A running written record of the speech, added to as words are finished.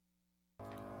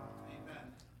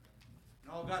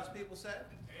All God's people said?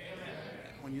 Amen.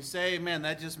 When you say amen,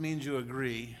 that just means you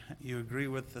agree. You agree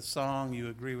with the song. You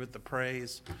agree with the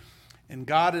praise. And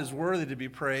God is worthy to be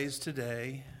praised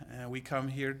today. We come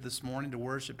here this morning to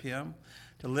worship Him,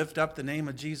 to lift up the name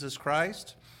of Jesus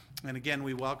Christ. And again,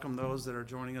 we welcome those that are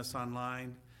joining us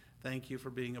online. Thank you for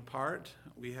being a part.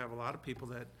 We have a lot of people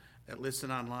that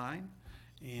listen online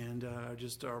and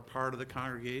just are part of the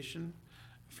congregation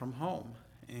from home.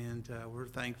 And we're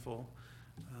thankful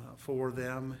for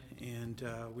them, and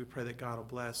we pray that God will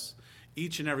bless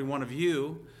each and every one of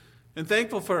you. And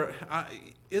thankful for,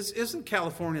 isn't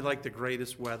California like the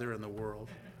greatest weather in the world?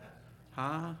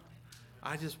 Huh?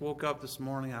 I just woke up this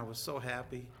morning, I was so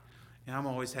happy, and I'm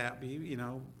always happy,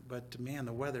 but man,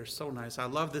 the weather's so nice. I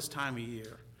love this time of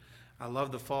year. I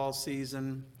love the fall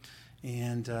season,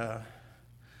 and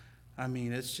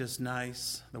it's just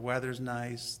nice. The weather's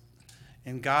nice,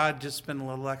 and God just spent a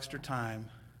little extra time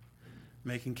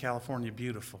making California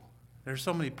beautiful. There's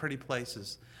so many pretty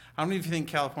places. How many of you think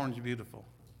California's beautiful?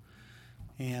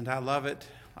 And I love it.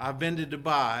 I've been to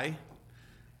Dubai,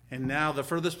 and now the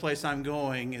furthest place I'm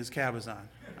going is Cabazon.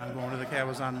 I'm going to the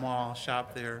Cabazon Mall,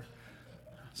 shop there.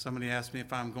 Somebody asked me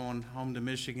if I'm going home to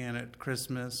Michigan at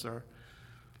Christmas or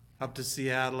up to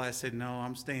Seattle. I said, no,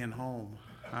 I'm staying home.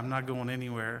 I'm not going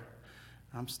anywhere.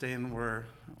 I'm staying where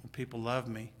people love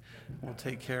me, will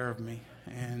take care of me.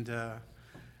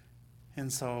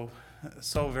 And so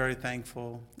very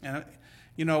thankful. And,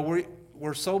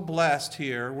 we're so blessed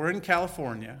here. We're in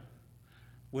California,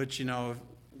 which,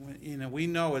 we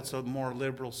know it's a more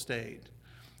liberal state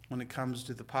when it comes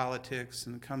to the politics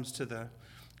and it comes to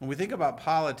when we think about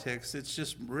politics, it's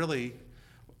just really,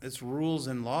 it's rules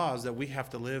and laws that we have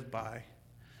to live by.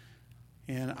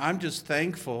 And I'm just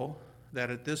thankful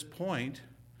that at this point,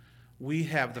 we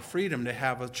have the freedom to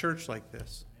have a church like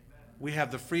this. We have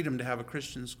the freedom to have a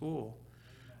Christian school.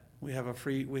 We have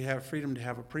freedom to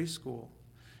have a preschool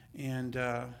and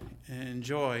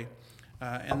enjoy.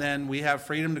 And then we have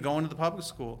freedom to go into the public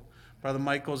school. Brother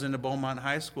Mike goes into Beaumont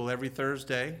High School every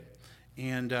Thursday,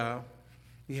 and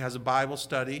he has a Bible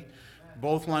study,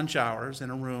 both lunch hours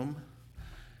in a room.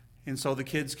 And so the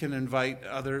kids can invite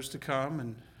others to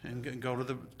come and go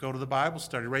to the Bible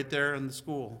study right there in the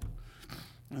school.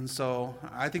 And so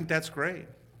I think that's great.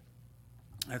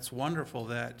 That's wonderful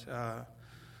that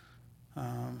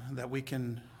we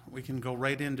can go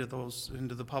right into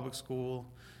the public school.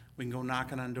 We can go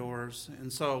knocking on doors.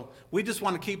 And so we just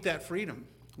want to keep that freedom.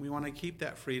 We want to keep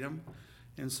that freedom.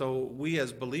 And so we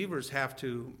as believers have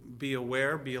to be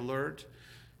aware, be alert.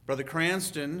 Brother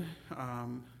Cranston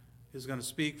is going to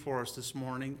speak for us this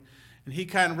morning. And he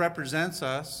kind of represents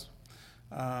us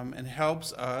and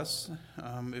helps us.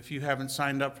 If you haven't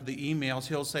signed up for the emails,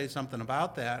 he'll say something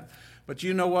about that. But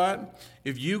you know what?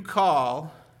 If you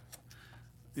call,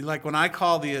 like when I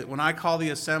call the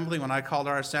assembly, when I called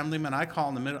our assemblyman, I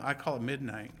call at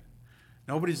midnight.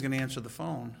 Nobody's going to answer the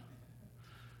phone.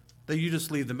 You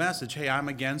just leave the message. Hey, I'm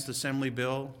against Assembly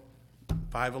Bill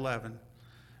 511,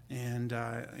 and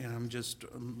I'm just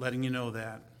letting you know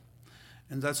that.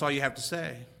 And that's all you have to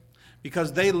say,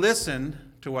 because they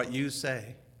listen to what you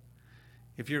say.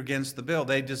 If you're against the bill,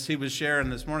 he was sharing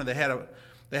this morning. They had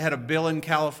a bill in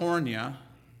California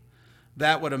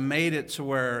that would have made it to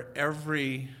where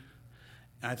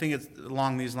I think it's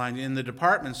along these lines, in the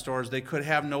department stores, they could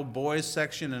have no boys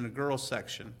section and a girls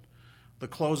section. The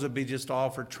clothes would be just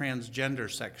all for transgender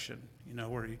section,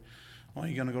 where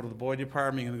you're going to go to the boy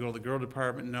department, you're going to go to the girl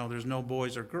department. No, there's no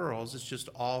boys or girls. It's just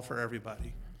all for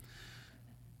everybody.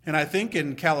 And I think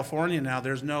in California now,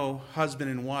 there's no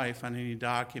husband and wife on any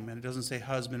document. It doesn't say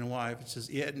husband and wife. It says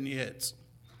it and it's,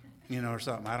 or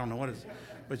something. I don't know what it is.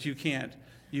 But you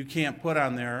can't put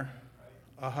on there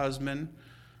a husband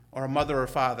or a mother or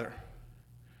father.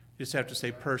 You just have to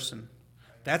say person.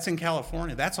 That's in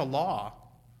California. That's a law,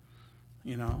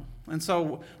 And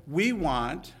so we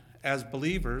want, as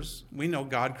believers, we know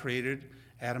God created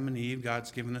Adam and Eve. God's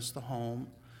given us the home.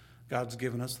 God's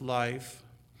given us life.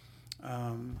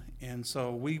 And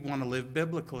so we want to live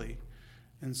biblically.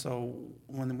 And so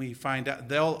when we find out,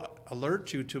 they'll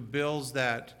alert you to bills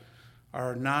that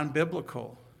are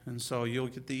non-biblical. And so you'll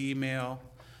get the email.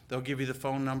 They'll give you the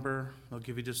phone number. They'll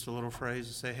give you just a little phrase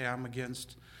to say, hey, I'm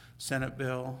against Senate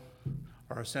bill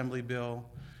or Assembly bill.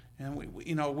 And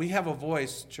we have a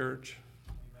voice, church.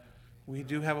 We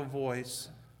do have a voice.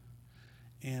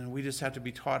 And we just have to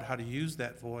be taught how to use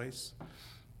that voice.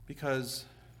 Because,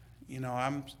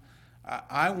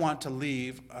 I want to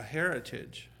leave a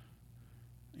heritage.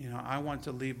 I want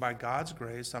to leave by God's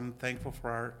grace. I'm thankful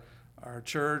for our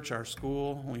church, our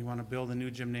school. We want to build a new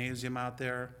gymnasium out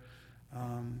there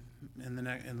in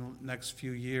the next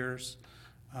few years.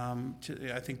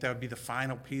 I think that would be the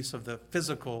final piece of the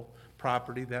physical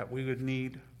property that we would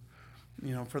need,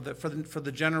 for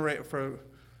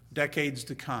decades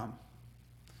to come.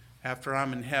 After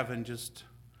I'm in heaven, just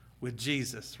with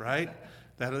Jesus, right?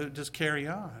 That'll just carry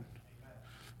on.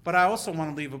 But I also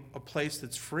want to leave a place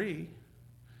that's free.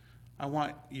 I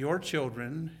want your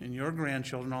children and your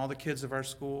grandchildren, all the kids of our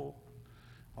school,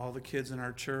 all the kids in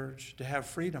our church, to have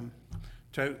freedom.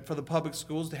 For the public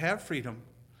schools to have freedom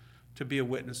to be a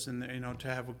witness and to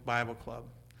have a Bible club.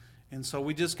 And so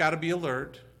we just got to be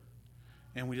alert,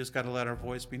 and we just got to let our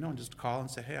voice be known. Just call and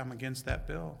say, hey, I'm against that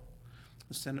bill,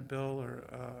 a Senate bill or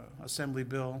Assembly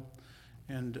bill,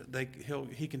 and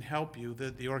he can help you.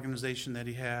 The organization that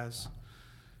he has,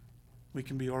 we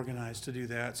can be organized to do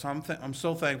that. So I'm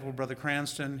so thankful, Brother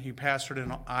Cranston. He pastored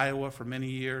in Iowa for many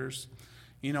years.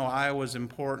 Iowa is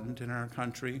important in our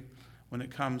country when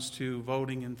it comes to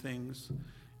voting and things.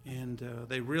 And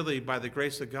they really, by the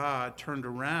grace of God, turned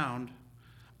around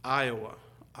Iowa.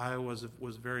 Iowa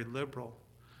was very liberal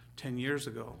 10 years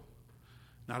ago.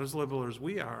 Not as liberal as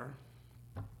we are,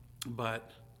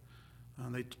 but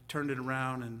they turned it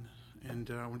around, and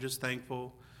we're just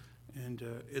thankful. And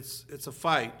it's a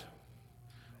fight.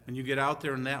 When you get out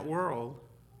there in that world,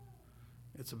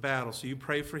 it's a battle. So you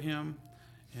pray for him,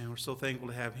 and we're so thankful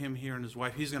to have him here and his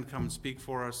wife. He's going to come and speak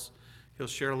for us. He'll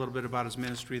share a little bit about his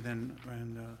ministry and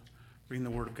bring the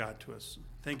Word of God to us.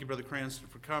 Thank you, Brother Cranston,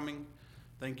 for coming.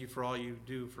 Thank you for all you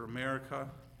do for America,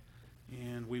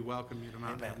 and we welcome you to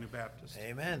Mount Avenue Baptist.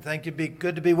 Amen. Thank you.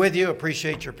 Good to be with you.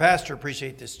 Appreciate your pastor.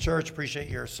 Appreciate this church. Appreciate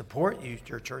your support.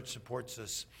 Your church supports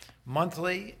us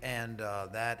monthly, and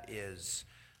that is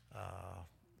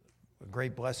a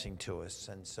great blessing to us.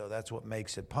 And so that's what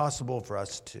makes it possible for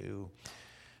us to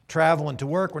travel and to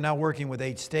work. We're now working with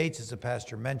 8 states, as the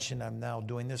pastor mentioned. I'm now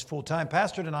doing this full-time.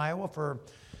 Pastored in Iowa for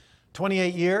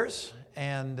 28 years,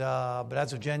 but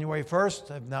as of January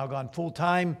 1st, I've now gone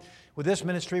full-time with this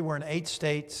ministry. We're in 8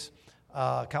 states.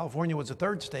 California was the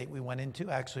 3rd state we went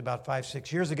into, actually about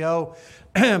 5-6 years ago,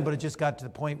 but it just got to the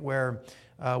point where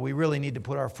we really need to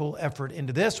put our full effort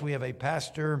into this. We have a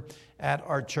pastor at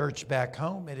our church back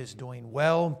home. It is doing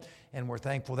well, and we're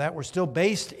thankful that. We're still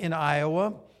based in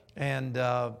Iowa, and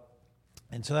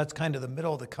so that's kind of the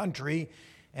middle of the country,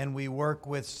 and we work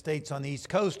with states on the East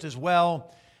Coast as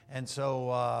well, and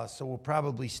so we'll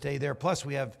probably stay there. Plus,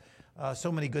 we have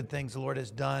so many good things the Lord has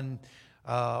done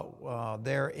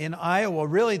there in Iowa.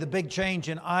 Really, the big change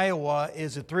in Iowa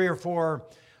is that 3 or 4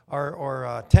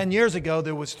 or 10 years ago,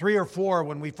 there was 3 or 4,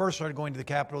 when we first started going to the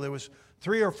Capitol, there was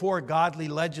 3 or 4 godly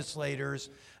legislators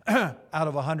out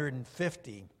of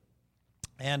 150.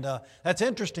 And that's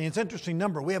interesting. It's an interesting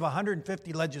number. We have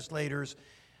 150 legislators,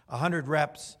 100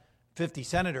 reps, 50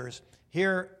 senators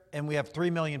here, and we have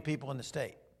 3 million people in the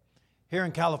state. Here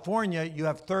in California, you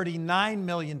have 39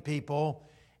 million people,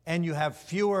 and you have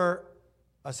fewer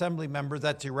assembly members,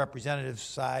 that's your representative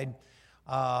side,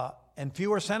 and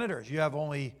fewer senators. You have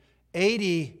only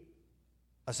 80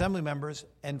 assembly members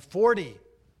and 40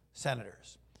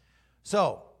 senators.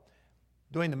 So,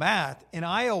 doing the math, in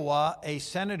Iowa, a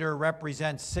senator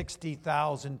represents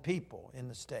 60,000 people in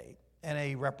the state, and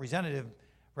a representative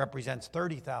represents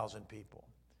 30,000 people.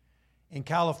 In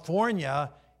California,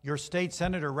 your state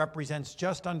senator represents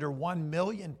just under 1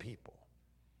 million people,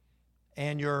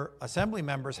 and your assembly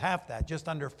members half that, just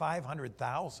under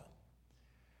 500,000,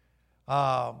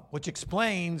 which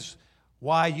explains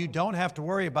why you don't have to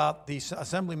worry about the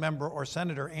assembly member or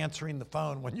senator answering the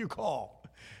phone when you call.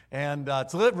 And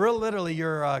it's literally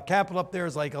your capital up there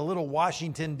is like a little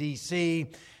Washington, D.C.,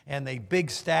 and they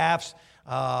big staffs,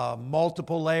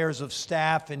 multiple layers of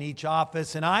staff in each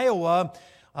office. In Iowa,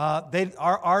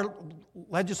 our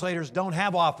legislators don't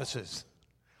have offices.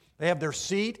 They have their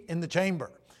seat in the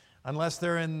chamber, unless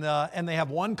they're and they have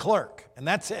one clerk, and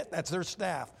that's it. That's their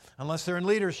staff. Unless they're in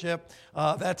leadership,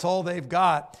 that's all they've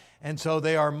got. And so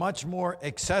they are much more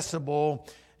accessible.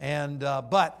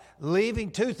 But leaving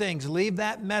 2 things. Leave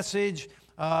that message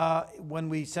when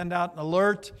we send out an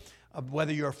alert of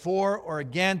whether you're for or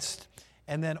against.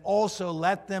 And then also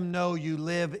let them know you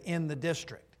live in the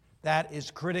district. That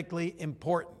is critically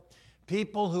important.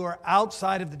 People who are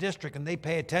outside of the district, and they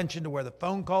pay attention to where the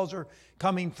phone calls are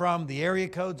coming from, the area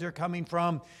codes are coming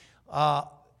from,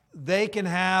 they can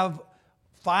have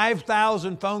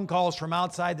 5,000 phone calls from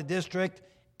outside the district,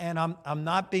 and I'm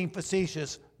not being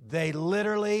facetious. They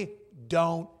literally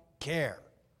don't care.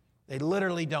 They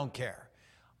literally don't care.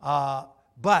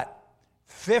 But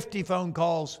 50 phone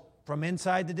calls from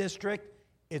inside the district,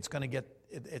 they're going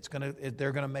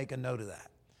to make a note of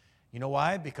that. You know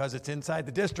why? Because it's inside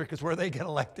the district is where they get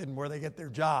elected and where they get their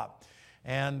job.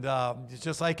 And it's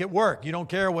just like at work. You don't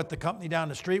care what the company down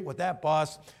the street, what that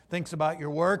boss thinks about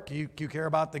your work. You care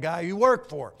about the guy you work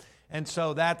for. And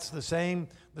so that's the same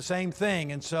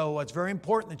thing. And so it's very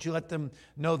important that you let them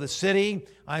know the city.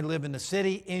 I live in the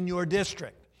city in your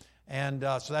district. And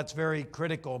so that's very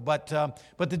critical. But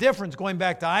the difference, going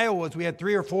back to Iowa, is we had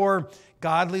 3 or 4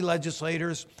 godly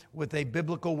legislators with a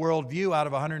biblical worldview out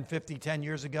of 150 10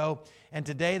 years ago. And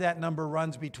today that number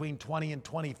runs between 20 and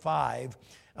 25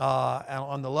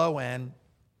 on the low end,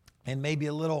 and maybe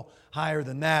a little higher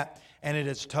than that. And it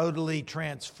has totally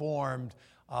transformed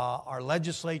our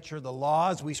legislature, the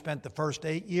laws. We spent the first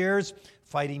 8 years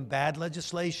fighting bad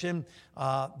legislation.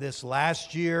 This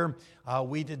last year,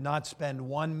 we did not spend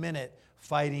 1 minute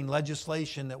fighting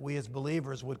legislation that we as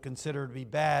believers would consider to be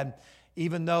bad,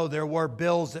 even though there were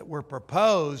bills that were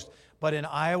proposed. But in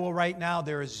Iowa right now,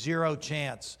 there is zero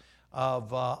chance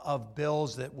of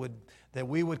bills that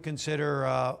we would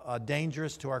consider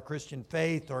dangerous to our Christian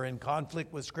faith or in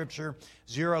conflict with Scripture.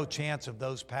 Zero chance of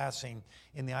those passing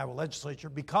in the Iowa legislature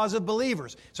because of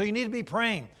believers. So you need to be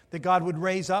praying that God would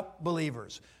raise up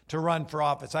believers to run for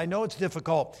office. I know it's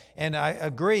difficult, and I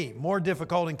agree, more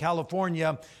difficult in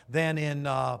California than in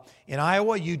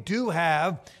Iowa. You do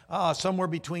have somewhere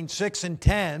between 6 and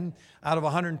 10 out of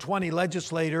 120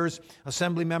 legislators,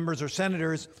 assembly members, or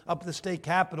senators up at the state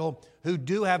capitol who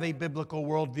do have a biblical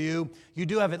worldview. You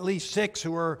do have at least 6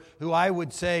 who I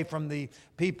would say from the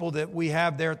people that we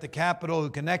have there at the Capitol who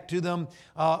connect to them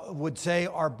would say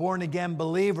are born-again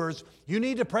believers. You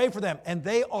need to pray for them. And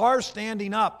they are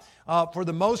standing up. For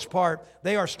the most part,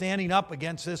 they are standing up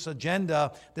against this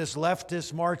agenda, this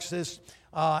leftist, Marxist,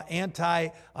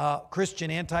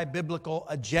 anti-Christian, anti-biblical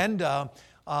agenda.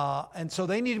 And so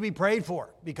they need to be prayed for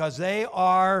because they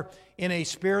are in a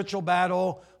spiritual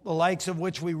battle, the likes of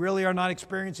which we really are not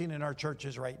experiencing in our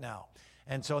churches right now.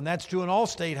 And that's true in all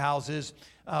state houses.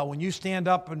 When you stand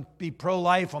up and be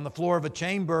pro-life on the floor of a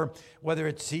chamber, whether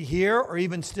it's here or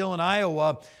even still in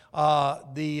Iowa,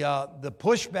 the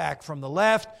pushback from the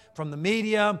left, from the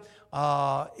media,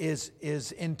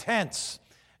 is intense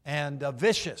and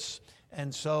vicious.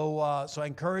 And so I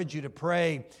encourage you to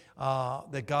pray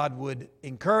that God would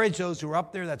encourage those who are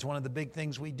up there. That's one of the big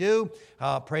things we do.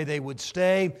 Pray they would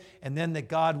stay, and then that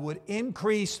God would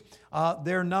increase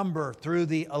their number through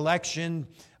the election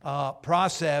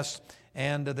process,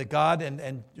 and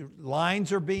and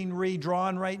lines are being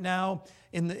redrawn right now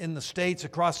in the states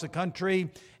across the country,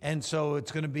 and so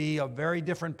it's going to be a very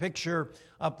different picture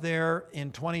up there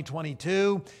in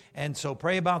 2022. And so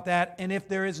pray about that. And if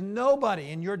there is nobody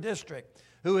in your district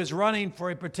who is running for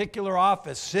a particular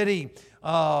office, city,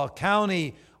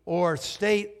 county, or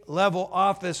state level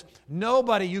office,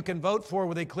 nobody you can vote for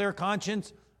with a clear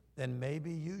conscience, then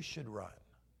maybe you should run.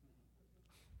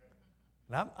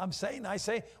 And I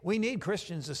say we need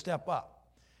Christians to step up.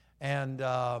 And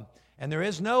there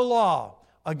is no law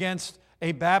against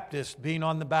a Baptist being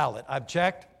on the ballot. I've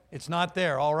checked. It's not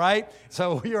there, all right?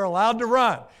 So you're allowed to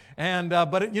run.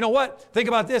 But you know what? Think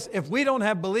about this. If we don't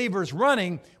have believers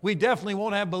running, we definitely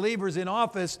won't have believers in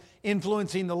office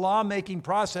influencing the lawmaking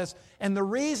process. And the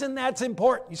reason that's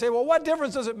important, you say, well, what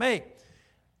difference does it make?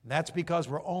 That's because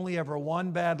we're only ever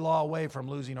one bad law away from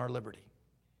losing our liberty.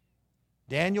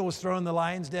 Daniel was thrown in the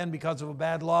lion's den because of a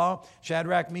bad law.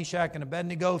 Shadrach, Meshach, and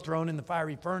Abednego thrown in the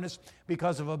fiery furnace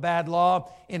because of a bad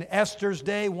law. In Esther's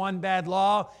day, one bad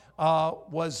law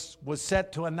was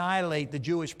set to annihilate the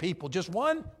Jewish people. Just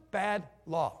one bad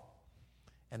law.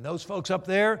 And those folks up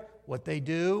there, what they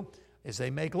do is they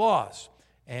make laws.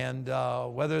 And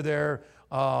whether they're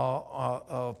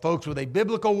folks with a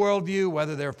biblical worldview,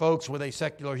 whether they're folks with a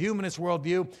secular humanist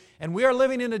worldview, and we are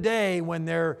living in a day when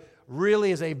there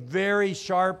really is a very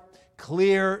sharp,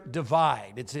 clear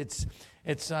divide.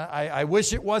 I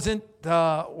wish it wasn't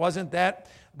that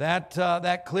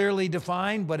clearly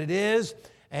defined, but it is.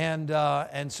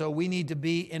 And so we need to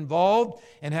be involved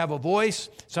and have a voice.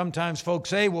 Sometimes folks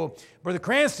say, well, Brother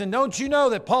Cranston, don't you know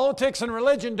that politics and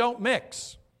religion don't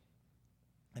mix?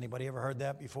 Anybody ever heard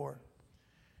that before?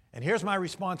 And here's my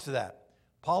response to that.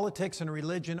 Politics and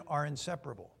religion are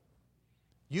inseparable.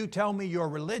 You tell me your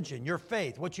religion, your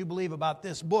faith, what you believe about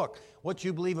this book, what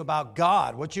you believe about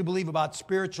God, what you believe about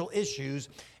spiritual issues,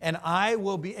 and I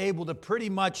will be able to pretty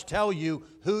much tell you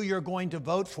who you're going to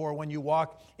vote for when you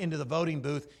walk into the voting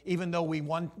booth, even though we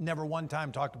never one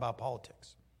time talked about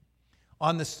politics.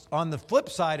 On the flip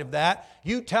side of that,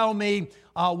 you tell me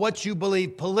what you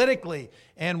believe politically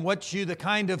and the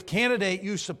kind of candidate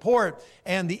you support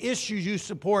and the issues you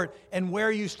support and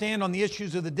where you stand on the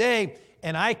issues of the day,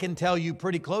 and I can tell you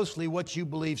pretty closely what you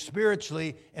believe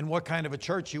spiritually and what kind of a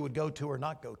church you would go to or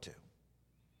not go to.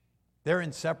 They're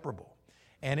inseparable.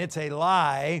 And it's a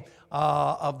lie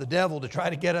of the devil to try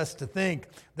to get us to think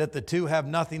that the two have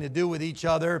nothing to do with each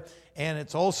other. And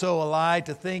it's also a lie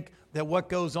to think that what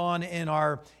goes on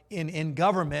in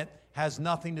government has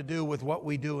nothing to do with what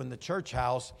we do in the church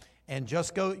house. And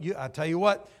I'll tell you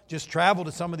what, just travel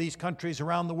to some of these countries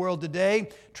around the world today,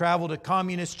 travel to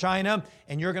communist China,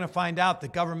 and you're going to find out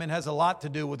that government has a lot to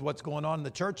do with what's going on in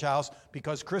the church house,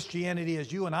 because Christianity,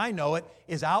 as you and I know it,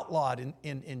 is outlawed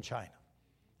in China.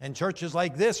 And churches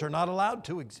like this are not allowed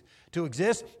to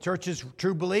exist. Churches,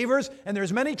 true believers, and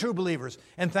there's many true believers,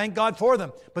 and thank God for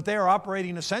them, but they are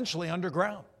operating essentially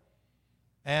underground.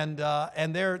 And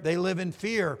they live in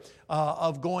fear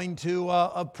of going to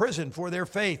a prison for their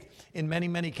faith in many,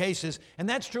 many cases. And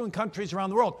that's true in countries around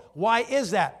the world. Why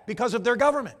is that? Because of their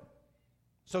government.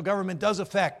 So government does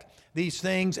affect these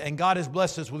things, and God has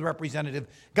blessed us with representative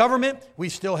government. We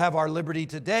still have our liberty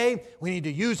today. We need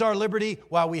to use our liberty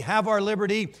while we have our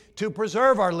liberty to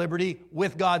preserve our liberty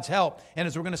with God's help. And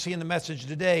as we're going to see in the message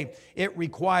today, it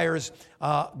requires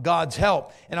God's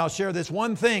help. And I'll share this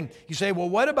one thing. You say, well,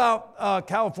 what about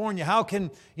California? How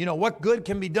can, what good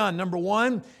can be done? Number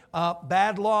one,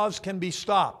 bad laws can be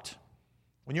stopped.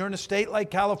 When you're in a state like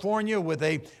California with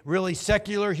a really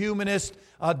secular, humanist,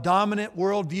 dominant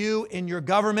worldview in your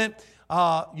government,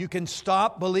 you can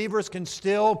stop. Believers can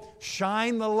still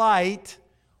shine the light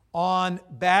on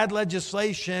bad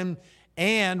legislation,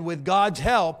 and with God's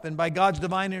help and by God's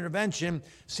divine intervention,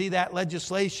 see that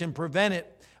legislation prevent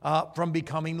it from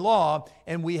becoming law.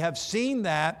 And we have seen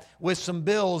that with some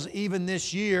bills even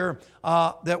this year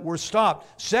that were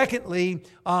stopped. Secondly,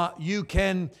 you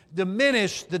can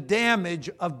diminish the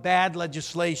damage of bad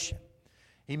legislation.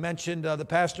 The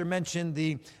pastor mentioned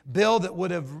the bill that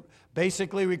would have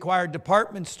basically required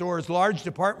department stores, large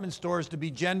department stores, to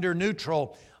be gender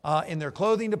neutral in their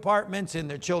clothing departments, in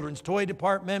their children's toy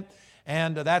department.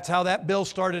 And that's how that bill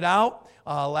started out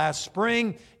last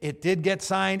spring. It did get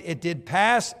signed. It did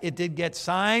pass. It did get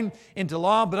signed into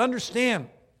law. But understand,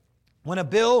 when a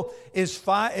bill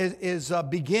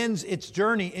begins its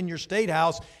journey in your state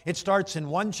house, it starts in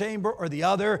one chamber or the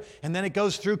other, and then it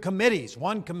goes through committees,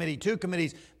 one committee, two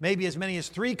committees, maybe as many as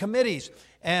 3 committees.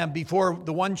 And before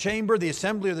the one chamber, the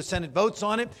Assembly or the Senate votes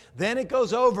on it, then it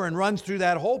goes over and runs through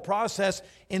that whole process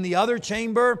in the other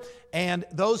chamber. And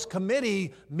those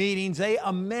committee meetings, they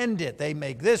amend it. They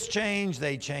make this change,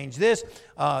 they change this,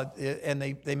 and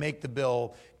they make the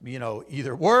bill,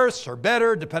 either worse or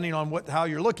better, depending on how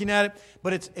you're looking at it.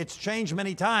 But it's changed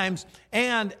many times.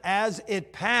 And as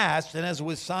it passed, and as it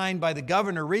was signed by the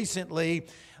governor recently,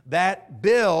 that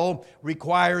bill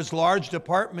requires large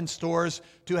department stores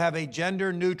to have a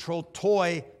gender-neutral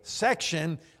toy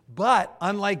section, but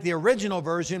unlike the original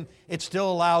version, it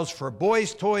still allows for a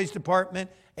boys' toys department,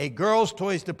 a girls'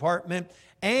 toys department,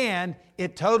 and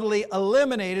it totally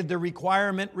eliminated the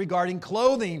requirement regarding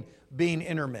clothing being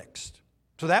intermixed.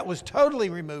 So that was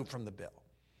totally removed from the bill.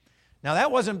 Now,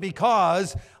 that wasn't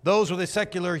because those were the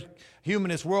secular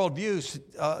humanist worldviews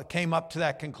came up to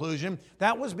that conclusion.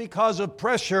 That was because of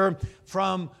pressure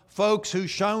from folks who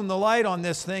shone the light on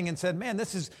this thing and said, man,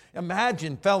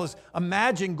 imagine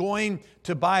going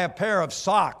to buy a pair of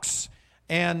socks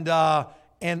and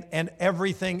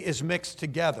everything is mixed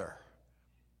together.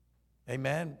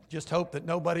 Amen. Just hope that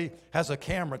nobody has a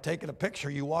camera taking a picture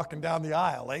of you walking down the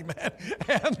aisle. Amen.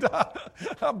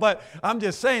 But I'm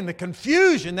just saying the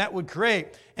confusion that would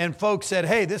create. And folks said,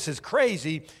 hey, this is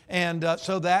crazy. And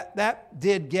so that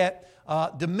did get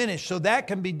diminished. So that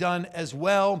can be done as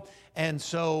well. And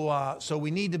so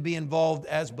we need to be involved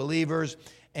as believers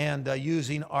and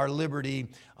using our liberty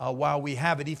while we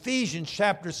have it. Ephesians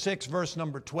chapter 6, verse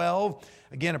number 12.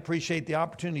 Again, appreciate the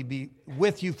opportunity to be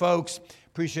with you folks.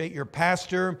 Appreciate your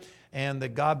pastor, and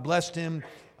that God blessed him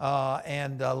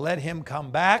and let him come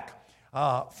back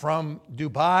from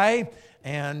Dubai.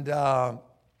 And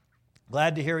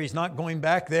glad to hear he's not going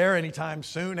back there anytime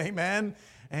soon, amen,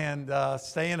 and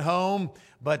staying home.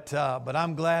 But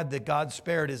I'm glad that God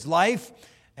spared his life.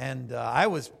 And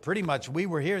we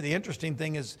were here. The interesting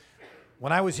thing is,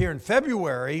 when I was here in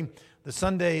February, the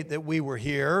Sunday that we were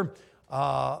here,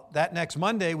 that next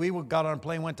Monday, we got on a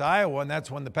plane, went to Iowa, and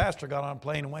that's when the pastor got on a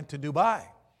plane and went to Dubai.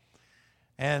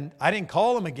 And I didn't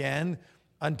call him again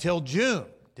until June.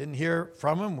 Didn't hear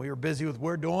from him. We were busy with what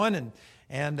we're doing.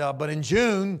 But in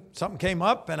June, something came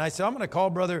up, and I said, I'm going to call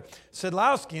Brother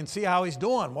Sidlowski and see how he's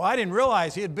doing. Well, I didn't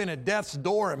realize he had been at death's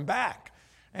door and back.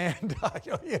 And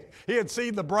he had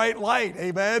seen the bright light,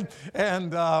 amen.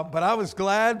 But I was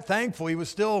glad, thankful. He was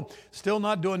still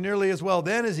not doing nearly as well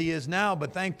then as he is now,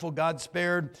 but thankful God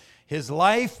spared his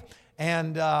life.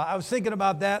 And I was thinking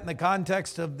about that in the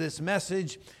context of this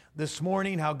message, this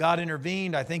morning, how God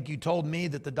intervened. I think you told me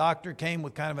that the doctor came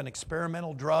with kind of an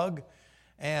experimental drug,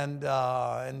 and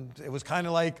it was kind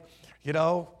of like,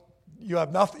 you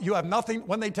have nothing.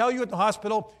 When they tell you at the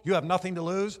hospital you have nothing to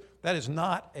lose, that is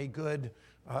not a good.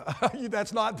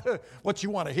 That's not what you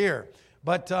want to hear.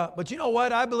 But you know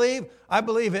what? I believe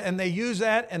it, and they use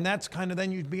that, and that's kind of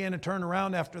then you begin to turn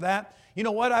around after that. You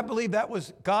know what? I believe that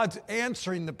was God's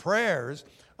answering the prayers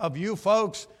of you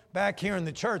folks back here in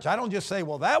the church. I don't just say,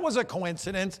 well, that was a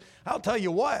coincidence. I'll tell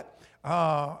you what.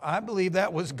 I believe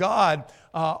that was God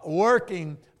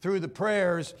working through the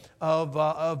prayers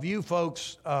of you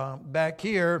folks back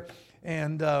here,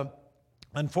 and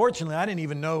unfortunately, I didn't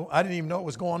even know what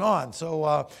was going on.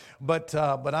 So, but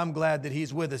I'm glad that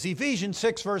He's with us. Ephesians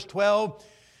 6 verse 12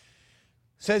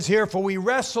 says here, "For we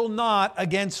wrestle not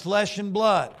against flesh and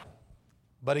blood,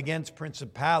 but against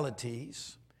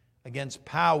principalities, against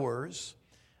powers,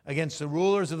 against the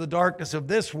rulers of the darkness of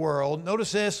this world."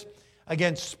 Notice this,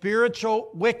 against spiritual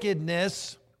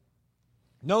wickedness.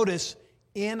 Notice,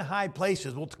 in high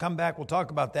places. We'll come back, we'll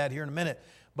talk about that here in a minute.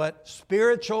 But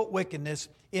spiritual wickedness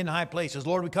in high places.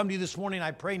 Lord, we come to you this morning.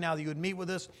 I pray now that you would meet with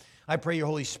us. I pray your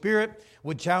Holy Spirit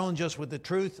would challenge us with the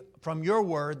truth from your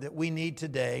word that we need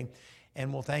today.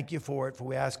 And we'll thank you for it, for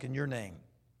we ask in your name.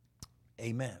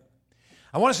 Amen.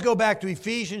 I want us to go back to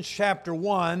Ephesians chapter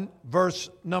 1, verse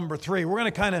number 3. We're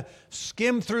going to kind of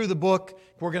skim through the book.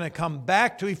 We're going to come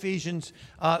back to Ephesians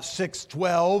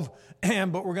 6:12,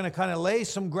 but we're going to kind of lay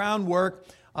some groundwork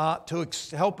to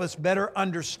help us better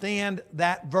understand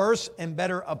that verse and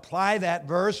better apply that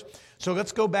verse. So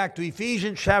let's go back to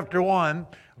Ephesians chapter 1,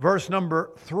 verse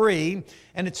number 3.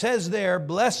 And it says there,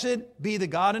 "Blessed be the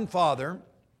God and Father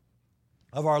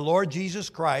of our Lord Jesus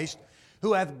Christ,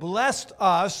 who hath blessed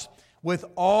us with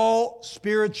all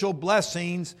spiritual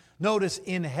blessings," notice,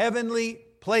 "in heavenly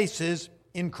places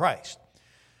in Christ."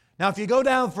 Now, if you go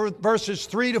down for verses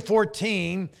 3 to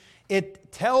 14,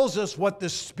 it tells us what the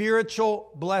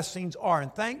spiritual blessings are.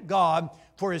 And thank God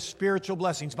for His spiritual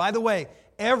blessings. By the way,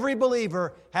 every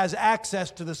believer has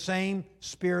access to the same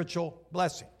spiritual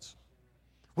blessings.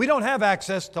 We don't have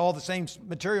access to all the same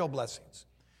material blessings.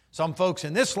 Some folks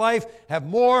in this life have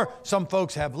more, some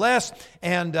folks have less,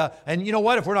 and you know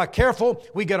what? If we're not careful,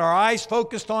 we get our eyes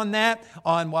focused on that,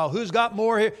 well, who's got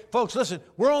more here? Folks, listen,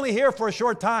 we're only here for a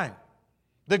short time.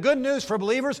 The good news for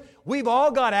believers, we've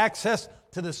all got access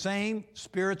to the same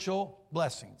spiritual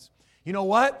blessings. You know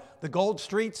what? The gold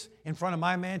streets in front of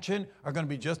my mansion are going to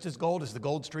be just as gold as the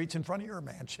gold streets in front of your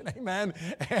mansion. Amen.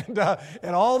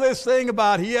 And all this thing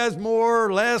about he has more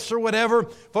or less or whatever,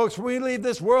 folks, when we leave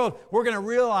this world, we're going to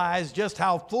realize just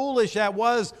how foolish that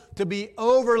was to be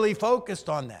overly focused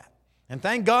on that. And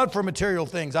thank God for material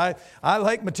things. I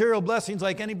like material blessings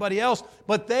like anybody else,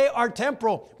 but they are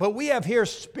temporal. But we have here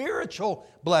spiritual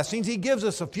blessings. He gives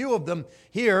us a few of them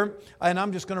here, and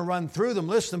I'm just going to run through them,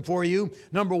 list them for you.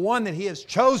 Number one, that He has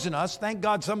chosen us. Thank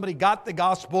God somebody got the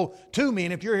gospel to me.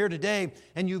 And if you're here today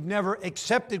and you've never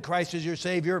accepted Christ as your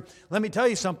Savior, let me tell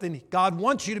you something. God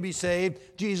wants you to be saved.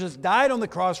 Jesus died on the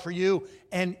cross for you,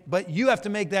 but you have to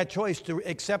make that choice to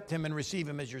accept Him and receive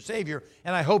Him as your Savior.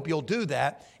 And I hope you'll do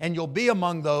that, and you'll be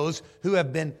among those who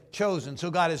have been chosen. So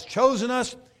God has chosen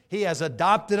us. He has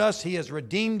adopted us. He has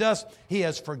redeemed us. He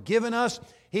has forgiven us.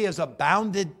 He has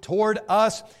abounded toward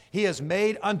us. He has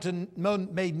made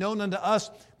known unto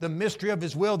us the mystery of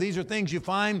His will. These are things you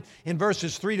find in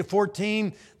verses 3 to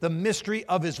 14. The mystery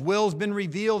of His will has been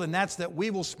revealed, and that's that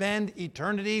we will spend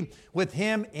eternity with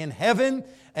Him in heaven,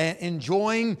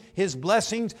 enjoying His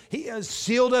blessings. He has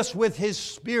sealed us with His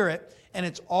Spirit, and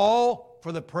it's all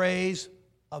for the praise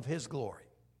of His glory.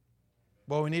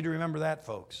 Well, we need to remember that,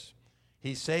 folks.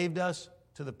 He saved us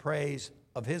to the praise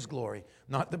of His glory,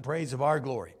 not the praise of our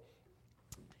glory.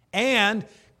 And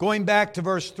going back to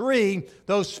verse 3,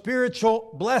 those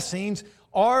spiritual blessings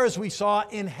are, as we saw,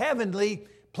 in heavenly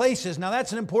places. Now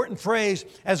that's an important phrase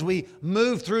as we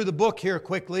move through the book here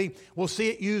quickly. We'll see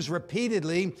it used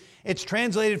repeatedly. It's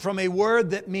translated from a word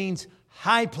that means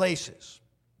high places.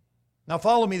 Now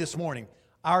follow me this morning.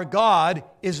 Our God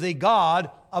is the God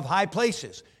of high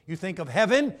places. You think of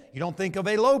heaven, you don't think of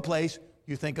a low place,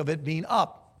 you think of it being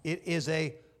up. It is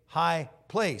a high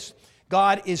place.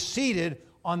 God is seated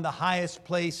on the highest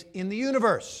place in the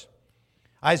universe.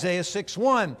 Isaiah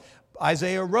 6:1,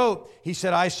 Isaiah wrote, he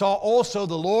said, "I saw also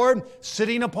the Lord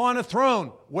sitting upon a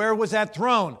throne." Where was that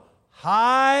throne?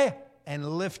 High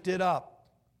and lifted up.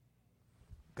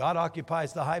 God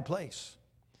occupies the high place.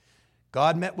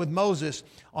 God met with Moses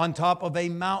on top of a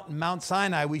mountain, Mount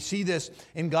Sinai. We see this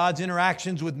in God's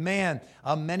interactions with man.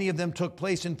 Many of them took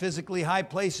place in physically high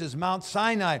places. Mount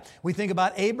Sinai. We think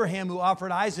about Abraham, who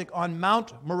offered Isaac on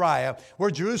Mount Moriah,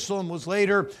 where Jerusalem was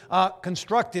later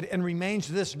constructed and remains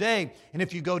to this day. And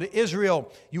if you go to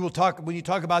Israel, when you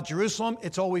talk about Jerusalem,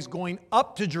 it's always going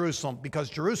up to Jerusalem, because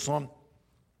Jerusalem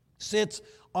sits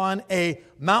on a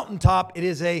mountaintop. It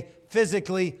is a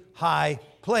physically high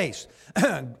place.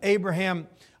 Abraham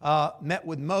met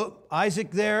with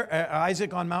Isaac there.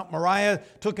 Isaac on Mount Moriah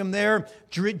took him there.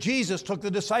 Jesus took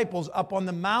the disciples up on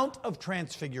the Mount of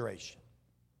Transfiguration.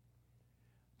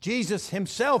 Jesus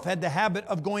himself had the habit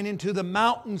of going into the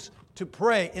mountains to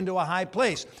pray, into a high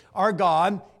place. Our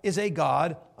God is a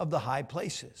God of the high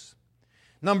places.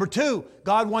 Number two,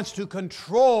 God wants to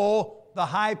control the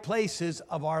high places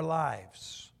of our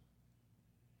lives.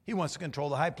 He wants to control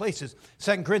the high places.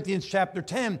 2 Corinthians chapter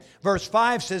 10, verse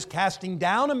 5 says, casting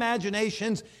down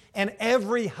imaginations and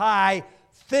every high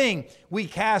thing. We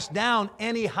cast down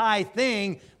any high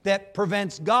thing that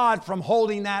prevents God from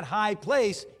holding that high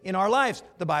place in our lives,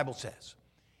 the Bible says.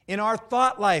 In our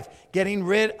thought life, getting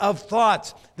rid of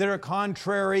thoughts that are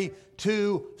contrary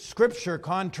to Scripture,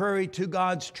 contrary to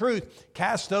God's truth.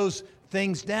 Cast those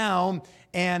things down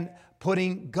and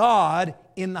putting God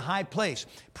in the high place.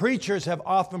 Preachers have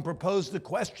often proposed the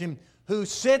question, who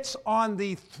sits on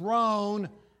the throne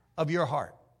of your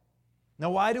heart? Now,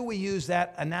 why do we use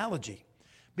that analogy?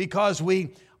 Because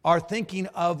we're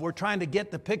trying to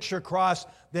get the picture across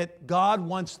that God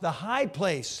wants the high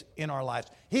place in our lives.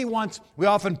 We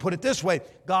often put it this way,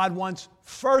 God wants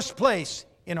first place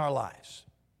in our lives.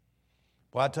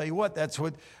 Well, I'll tell you what, that's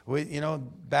what,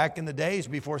 back in the days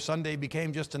before Sunday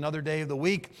became just another day of the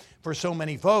week for so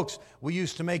many folks, we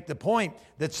used to make the point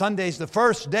that Sunday's the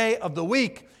first day of the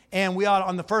week, and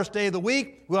on the first day of the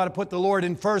week, we ought to put the Lord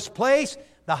in first place,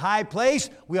 the high place.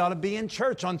 We ought to be in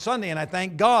church on Sunday, and I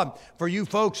thank God for you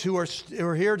folks who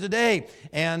are here today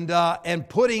and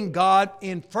putting God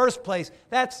in first place.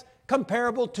 That's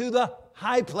comparable to the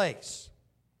high place,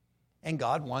 and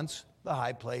God wants the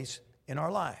high place in our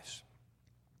lives.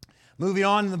 Moving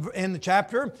on in the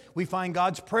chapter, we find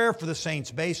God's prayer for the saints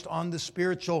based on the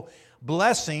spiritual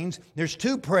blessings. There's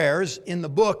two prayers in the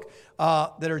book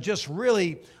that are just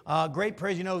really great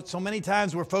prayers. So many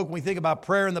times when we think about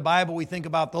prayer in the Bible, we think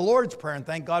about the Lord's Prayer, and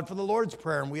thank God for the Lord's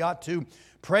Prayer. And we ought to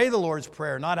pray the Lord's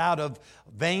Prayer, not out of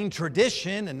vain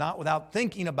tradition and not without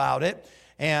thinking about it.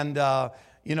 And I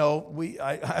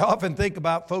often think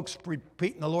about folks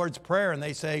repeating the Lord's Prayer, and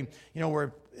they say,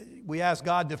 we ask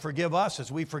God to forgive us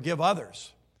as we forgive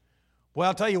others. Well,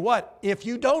 I'll tell you what, if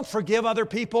you don't forgive other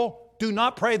people, do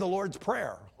not pray the Lord's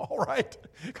Prayer, all right?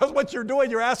 Because what you're doing,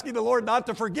 you're asking the Lord not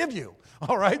to forgive you,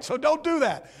 all right? So don't do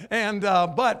that. And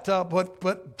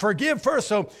but forgive first.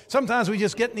 So sometimes we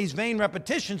just get in these vain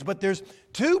repetitions, but there's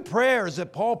two prayers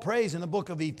that Paul prays in the book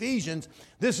of Ephesians.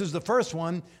 This is the first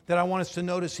one that I want us to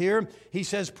notice here. He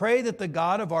says, pray that the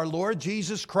God of our Lord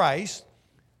Jesus Christ,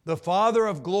 the Father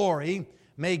of glory,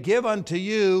 may give unto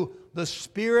you the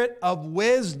spirit of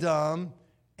wisdom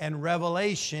and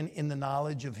revelation in the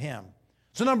knowledge of Him.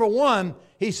 So number one,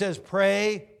 he says,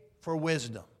 pray for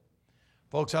wisdom.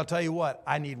 Folks, I'll tell you what,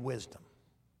 I need wisdom.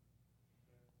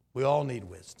 We all need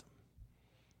wisdom.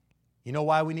 You know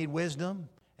why we need wisdom?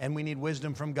 And we need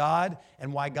wisdom from God,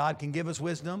 and why God can give us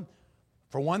wisdom?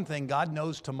 For one thing, God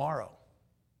knows tomorrow.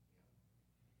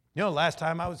 Last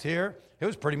time I was here, it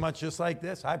was pretty much just like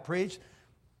this. I preached.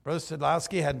 Brother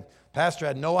Sadlowski pastor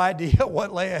had no idea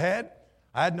what lay ahead.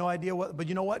 I had no idea but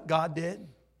you know what? God did.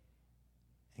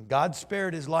 And God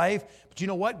spared his life. But you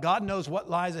know what? God knows what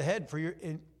lies ahead for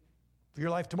your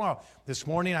life tomorrow. This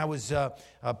morning I was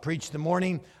preached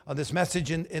this message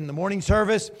in the morning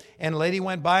service, and a lady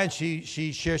went by and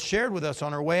she shared with us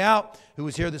on her way out, who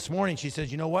was here this morning. She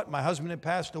says, you know what? My husband had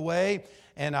passed away,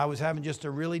 and I was having just a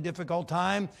really difficult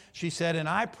time. She said, and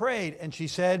I prayed, and she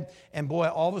said, and boy,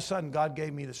 all of a sudden God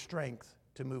gave me the strength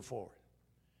to move forward.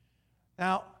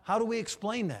 Now, how do we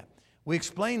explain that? We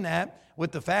explain that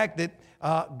with the fact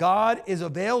that God is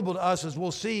available to us, as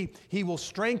we'll see. He will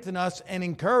strengthen us and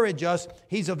encourage us.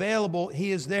 He's available.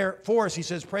 He is there for us. He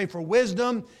says, pray for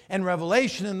wisdom and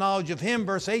revelation and knowledge of Him.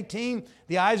 Verse 18,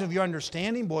 the eyes of your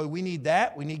understanding. Boy, we need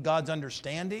that. We need God's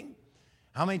understanding.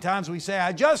 How many times we say,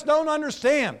 I just don't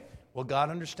understand. Well, God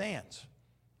understands,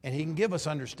 and He can give us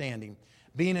understanding.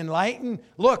 Being enlightened,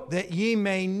 look, that ye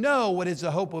may know what is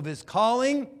the hope of His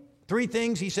calling. Three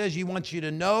things He says He wants you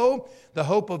to know: the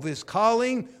hope of His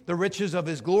calling, the riches of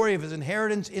His glory, of His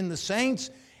inheritance in the saints.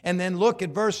 And then look at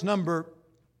verse number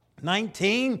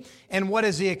 19. And what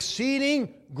is the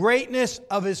exceeding greatness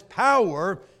of His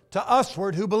power to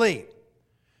usward who believe.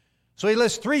 So he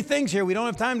lists three things here. We don't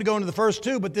have time to go into the first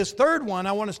two, but this third one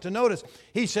I want us to notice.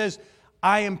 He says,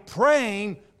 I am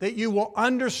praying that you will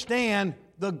understand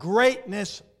the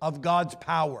greatness of God's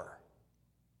power.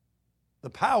 The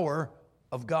power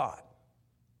of God.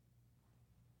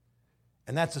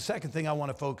 And that's the second thing I want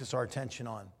to focus our attention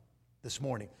on this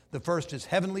morning. The first is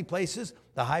heavenly places,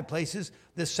 the high places.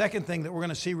 The second thing that we're going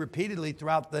to see repeatedly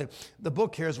throughout the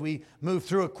book here as we move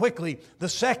through it quickly, the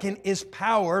second is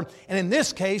power. And in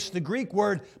this case, the Greek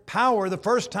word power, the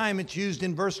first time it's used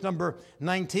in verse number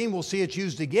 19, we'll see it's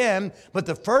used again. But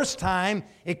the first time,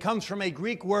 it comes from a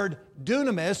Greek word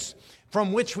dunamis,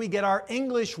 from which we get our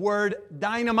English word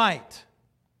dynamite.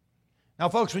 Now,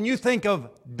 folks, when you think of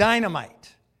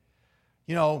dynamite,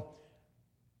 you know,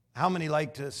 how many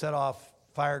like to set off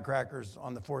firecrackers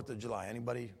on the 4th of July?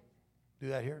 Anybody do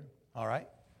that here? All right.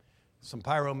 Some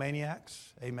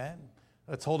pyromaniacs. Amen.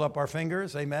 Let's hold up our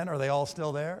fingers. Amen. Are they all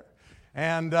still there?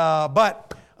 And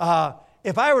but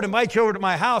if I were to invite you over to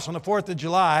my house on the 4th of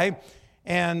July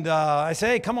and I say,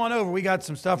 hey, come on over. We got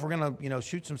some stuff. We're going to,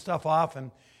 shoot some stuff off.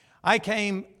 And I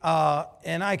came out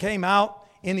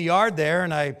in the yard there,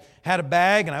 and I had a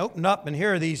bag, and I opened up, and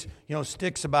here are these,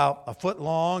 sticks about a foot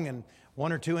long and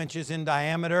 1 or 2 inches in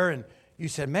diameter. And you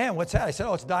said, man, what's that? I said,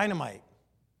 oh, it's dynamite.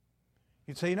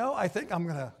 You'd say, I think I'm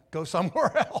going to go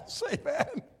somewhere else.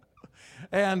 Amen.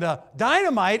 And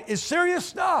dynamite is serious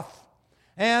stuff.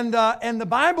 And the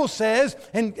Bible says,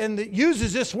 and it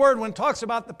uses this word when it talks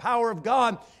about the power of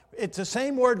God. It's the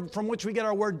same word from which we get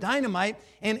our word dynamite.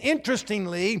 And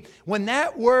interestingly, when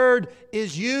that word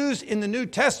is used in the New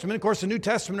Testament, of course, the New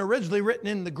Testament originally written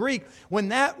in the Greek, when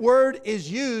that word is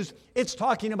used, it's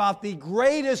talking about the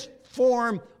greatest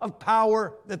form of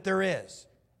power that there is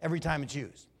every time it's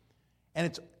used. And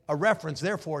it's a reference,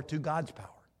 therefore, to God's power.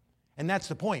 And that's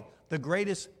the point. The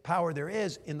greatest power there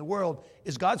is in the world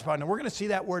is God's power. Now, we're going to see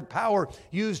that word power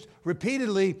used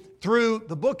repeatedly through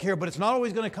the book here, but it's not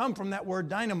always going to come from that word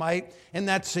dynamite, and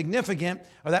that's significant,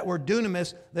 or that word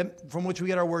dunamis, from which we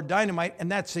get our word dynamite, and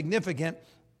that's significant,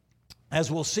 as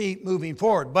we'll see moving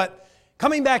forward. But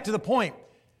coming back to the point,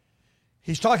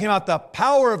 he's talking about the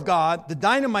power of God, the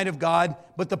dynamite of God,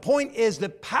 but the point is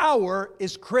that power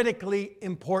is critically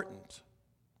important.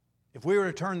 If we were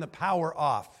to turn the power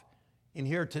off in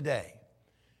here today,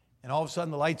 and all of a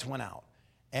sudden the lights went out,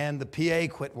 and the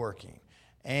PA quit working,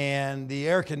 and the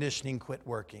air conditioning quit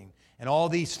working, and all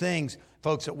these things,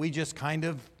 folks, that we just kind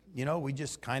of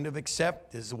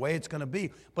accept is the way it's going to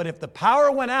be. But if the power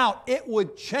went out, it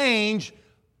would change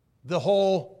the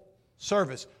whole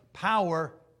service.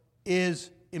 Power is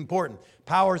important.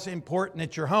 Power is important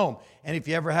at your home. And if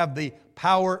you ever have the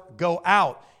power go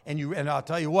out, and I'll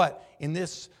tell you what, in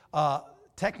this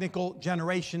technical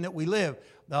generation that we live,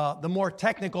 the more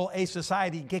technical a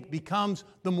society becomes,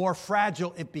 the more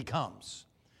fragile it becomes.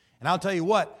 And I'll tell you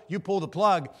what, you pull the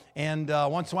plug, and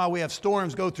once in a while we have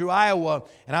storms go through Iowa,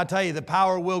 and I'll tell you the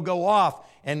power will go off,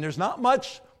 and there's not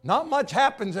much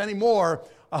happens anymore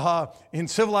in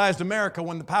civilized America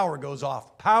when the power goes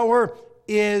off. Power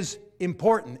is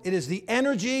important. It is the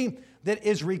energy that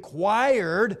is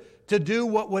required to do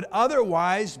what would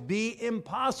otherwise be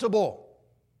impossible.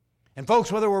 And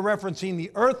folks, whether we're referencing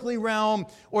the earthly realm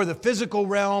or the physical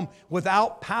realm,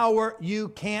 without power, you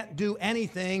can't do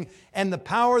anything. And the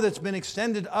power that's been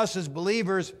extended to us as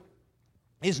believers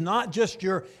is not just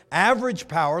your average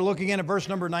power. Looking at verse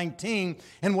number 19,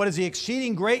 and what is the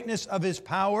exceeding greatness of His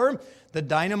power? The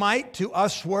dynamite to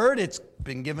usward, it's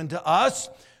been given to us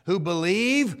who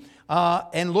believe.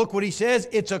 And look what he says,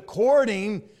 it's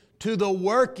according to the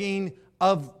working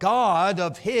of God,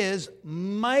 of His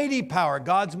mighty power,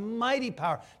 God's mighty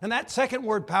power. And that second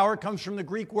word, power, comes from the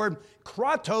Greek word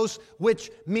kratos, which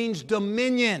means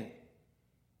dominion.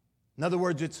 In other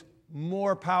words, it's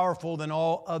more powerful than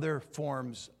all other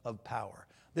forms of power.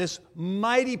 This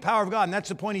mighty power of God, and that's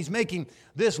the point he's making,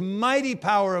 this mighty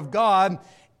power of God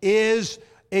is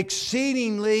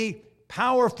exceedingly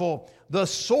powerful. The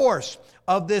source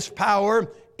of this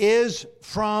power is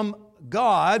from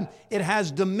God. It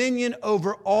has dominion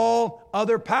over all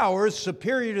other powers,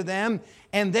 superior to them.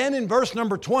 And then in verse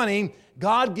number 20,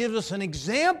 God gives us an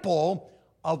example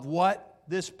of what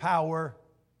this power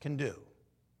can do.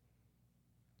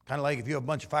 Kind of like if you have a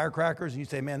bunch of firecrackers and you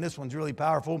say, man, this one's really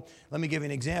powerful. Let me give you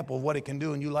an example of what it can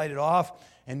do. And you light it off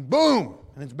and boom,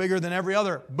 and it's bigger than every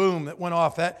other boom that went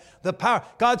off. The power.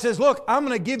 God says, look, I'm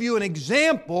going to give you an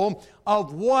example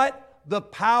of what the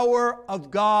power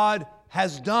of God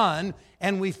has done,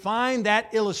 and we find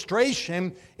that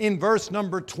illustration in verse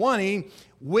number 20,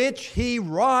 which He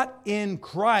wrought in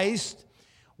Christ.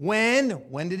 When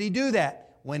did He do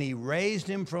that? when he raised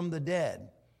him from the dead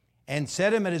and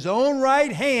set him at his own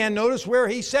right hand, notice where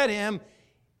he set him,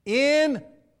 in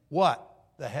what?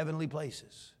 The heavenly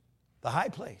places, the high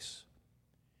place.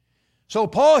 So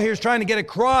Paul here is trying to get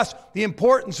across the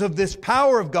importance of this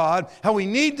power of God, how we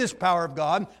need this power of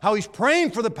God, how he's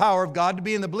praying for the power of God to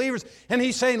be in the believers. And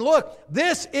he's saying, look,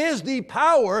 this is the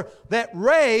power that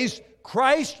raised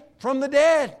Christ from the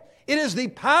dead. It is the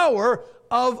power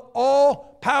of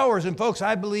all powers. And folks,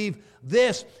 I believe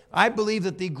this. I believe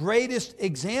that the greatest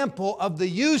example of the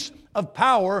use of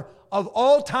power of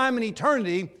all time and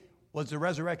eternity was the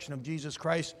resurrection of Jesus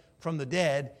Christ from the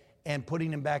dead and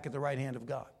putting him back at the right hand of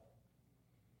God.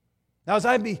 Now, as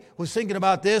I was thinking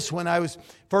about this, when I was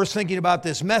first thinking about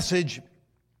this message,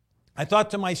 I thought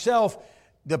to myself,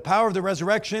 the power of the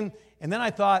resurrection, and then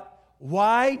I thought,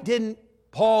 why didn't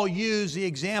Paul use the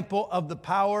example of the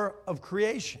power of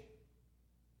creation?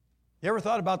 You ever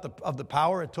thought about the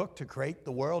power it took to create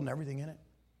the world and everything in it?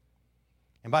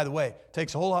 And by the way, it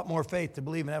takes a whole lot more faith to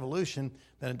believe in evolution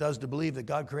than it does to believe that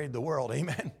God created the world.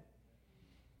 Amen.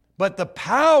 But the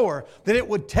power that it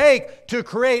would take to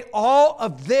create all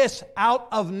of this out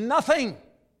of nothing.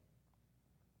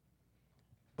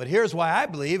 But here's why I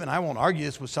believe, and I won't argue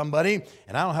this with somebody,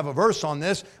 and I don't have a verse on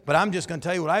this, but I'm just going to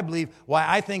tell you what I believe, why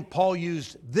I think Paul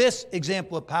used this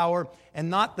example of power and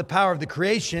not the power of the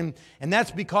creation. And that's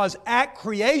because at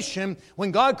creation, when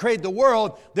God created the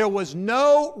world, there was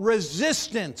no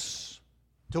resistance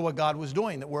to what God was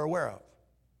doing that we're aware of.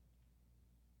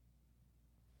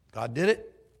 God did it.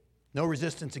 No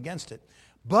resistance against it.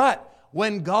 But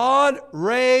when God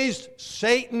raised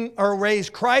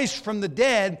raised Christ from the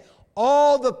dead,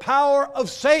 all the power of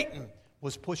Satan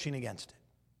was pushing against it.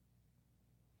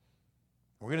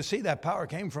 We're going to see that power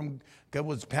came from, it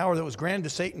was power that was granted to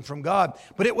Satan from God,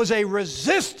 but it was a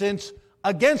resistance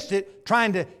against it,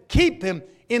 trying to keep him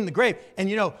in the grave. And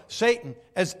you know, Satan,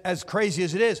 as crazy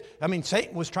as it is,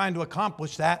 Satan was trying to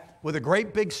accomplish that with a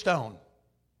great big stone.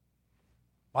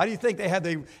 Why do you think they had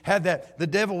that? The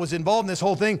devil was involved in this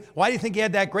whole thing. Why do you think he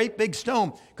had that great big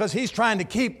stone? Because he's trying to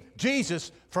keep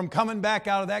Jesus from coming back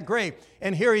out of that grave.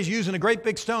 And here he's using a great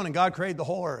big stone, and God created the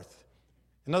whole earth.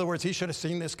 In other words, he should have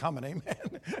seen this coming,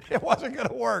 amen. It wasn't going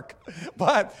to work.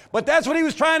 But that's what he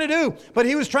was trying to do. But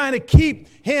he was trying to keep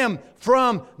him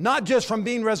from, not just from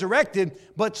being resurrected,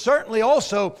 but certainly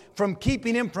also from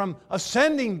keeping him from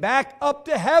ascending back up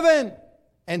to heaven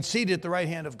and seated at the right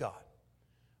hand of God.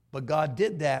 But God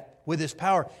did that with his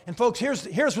power. And folks,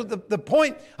 here's what the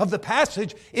point of the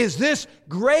passage is: this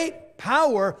great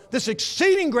power, this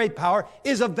exceeding great power,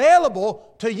 is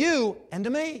available to you and to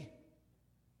me.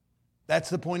 That's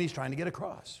the point he's trying to get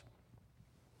across.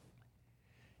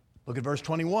 Look at verse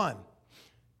 21.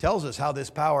 Tells us how this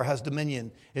power has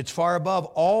dominion. It's far above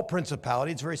all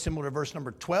principality. It's very similar to verse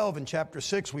number 12 in chapter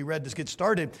 6 we read to get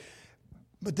started.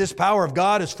 But this power of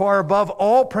God is far above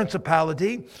all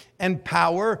principality and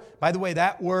power. By the way,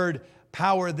 that word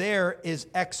power there is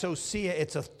exousia.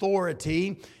 It's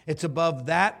authority. It's above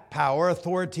that power.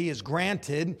 Authority is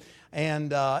granted,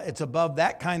 and it's above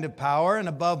that kind of power and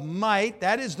above might.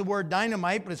 That is the word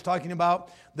dynamite, but it's talking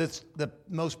about the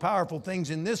most powerful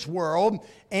things in this world,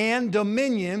 and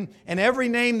dominion, and every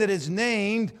name that is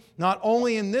named, not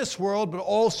only in this world, but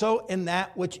also in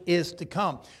that which is to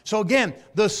come. So again,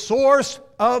 the source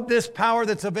of this power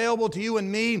that's available to you and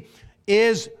me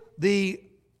is the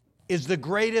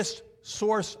greatest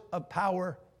source of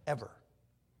power ever.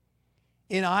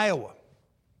 In Iowa,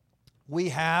 we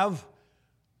have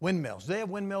windmills. Do they have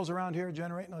windmills around here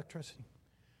generating electricity?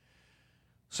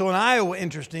 So in Iowa,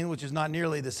 interesting, which is not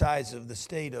nearly the size of the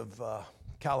state of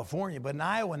California, but in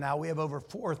Iowa now we have over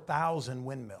 4,000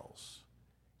 windmills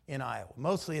in Iowa,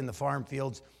 mostly in the farm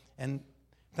fields, and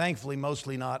thankfully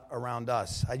mostly not around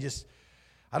us. I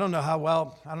don't know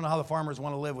how the farmers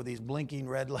want to live with these blinking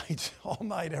red lights all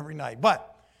night, every night.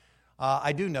 But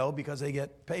I do know because they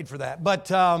get paid for that. But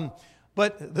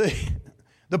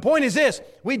the point is this: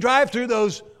 we drive through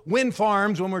those wind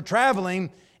farms when we're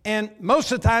traveling, and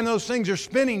most of the time those things are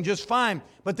spinning just fine.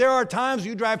 But there are times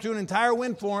you drive through an entire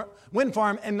wind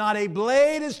farm and not a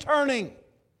blade is turning.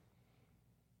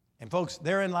 And folks,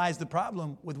 therein lies the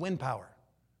problem with wind power.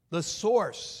 The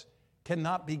source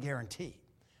cannot be guaranteed.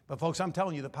 But folks, I'm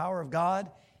telling you, the power of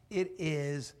God, it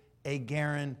is a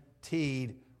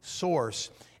guaranteed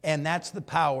source. And that's the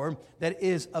power that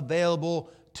is available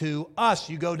to us.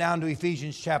 You go down to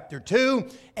Ephesians chapter 2,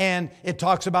 and it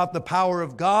talks about the power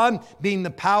of God being the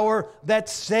power that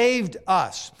saved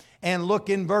us. And look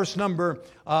in verse number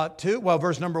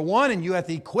 1, and you hath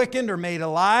he quickened or made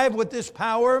alive with this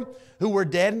power, who were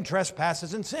dead in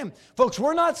trespasses and sin. Folks,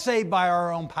 we're not saved by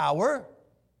our own power.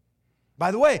 By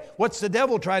the way, what's the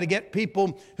devil try to get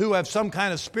people who have some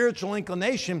kind of spiritual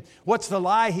inclination? What's the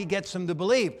lie he gets them to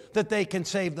believe? That they can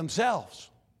save themselves.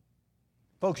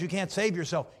 Folks, you can't save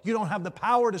yourself. You don't have the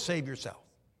power to save yourself.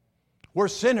 We're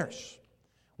sinners.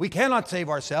 We cannot save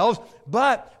ourselves,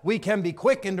 but we can be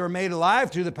quickened or made alive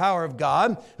through the power of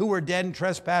God, who were dead in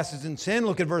trespasses and sin.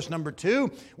 Look at verse number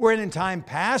 2. Wherein in time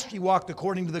past ye walked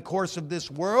according to the course of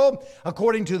this world,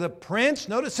 according to the prince,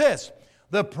 notice this,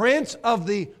 the prince of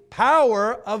the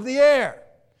power of the air.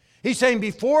 He's saying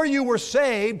before you were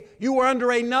saved, you were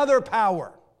under another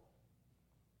power.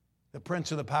 The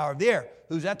prince of the power of the air.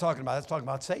 Who's that talking about? That's talking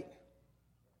about Satan.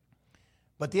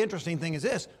 But the interesting thing is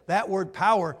this, that word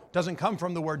power doesn't come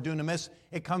from the word dunamis.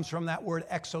 It comes from that word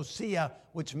exousia,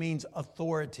 which means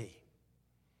authority.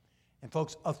 And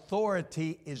folks,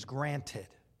 authority is granted.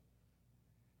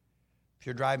 If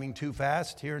you're driving too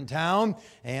fast here in town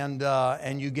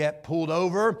and you get pulled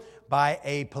over by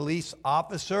a police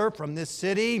officer from this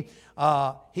city,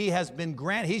 he has been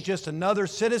granted, he's just another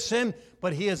citizen,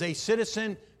 but he is a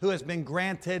citizen who has been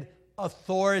granted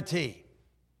authority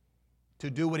to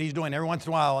do what he's doing. Every once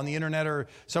in a while on the internet or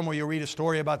somewhere you'll read a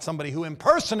story about somebody who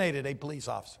impersonated a police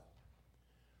officer.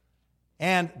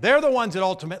 And they're the ones that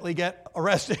ultimately get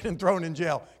arrested and thrown in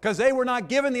jail because they were not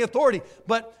given the authority.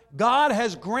 But God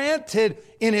has granted,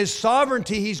 in His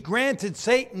sovereignty, He's granted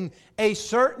Satan a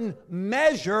certain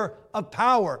measure of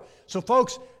power. So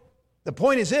folks, the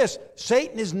point is this,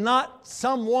 Satan is not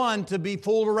someone to be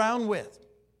fooled around with.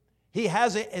 He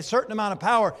has a certain amount of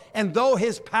power, and though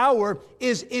his power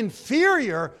is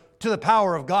inferior to the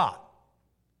power of God,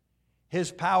 his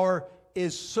power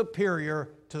is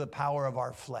superior to the power of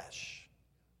our flesh.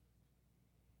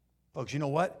 Folks, you know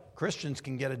what? Christians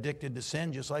can get addicted to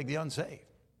sin just like the unsaved.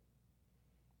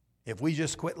 If we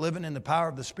just quit living in the power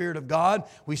of the Spirit of God,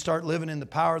 we start living in the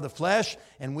power of the flesh,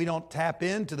 and we don't tap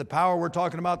into the power we're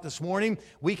talking about this morning,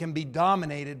 we can be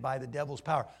dominated by the devil's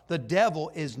power. The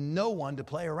devil is no one to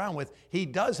play around with. He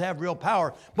does have real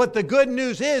power. But the good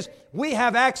news is we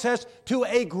have access to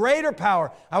a greater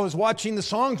power. I was watching the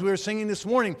songs we were singing this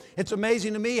morning. It's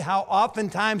amazing to me how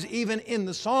oftentimes, even in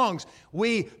the songs,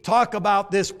 we talk about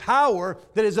this power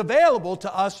that is available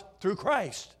to us through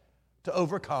Christ to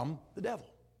overcome the devil.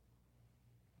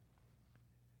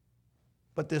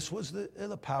 But this was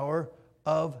the power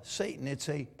of Satan. It's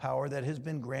a power that has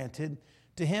been granted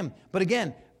to him. But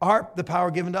again, the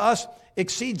power given to us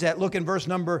exceeds that. Look in verse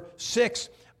number 6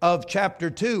 of chapter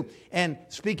 2. And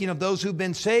speaking of those who've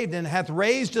been saved, and hath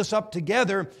raised us up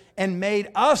together and made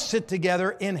us sit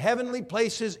together in heavenly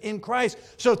places in Christ.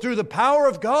 So through the power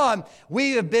of God,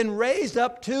 we have been raised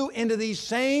up into these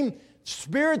same,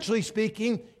 spiritually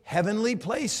speaking, heavenly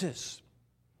places.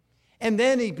 And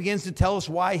then he begins to tell us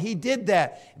why he did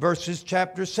that. Verses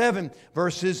chapter 7,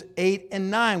 verses 8 and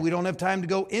 9. We don't have time to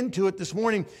go into it this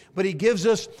morning, but he gives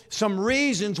us some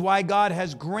reasons why God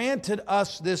has granted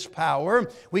us this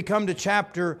power. We come to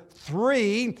chapter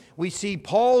 3. We see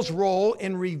Paul's role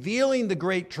in revealing the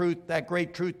great truth, that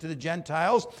great truth to the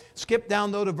Gentiles. Skip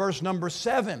down though to verse number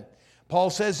 7.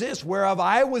 Paul says this, whereof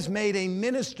I was made a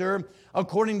minister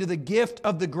according to the gift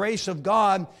of the grace of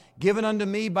God given unto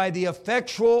me by the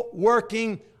effectual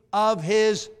working of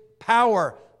His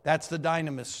power. That's the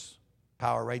dynamis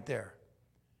power right there.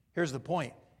 Here's the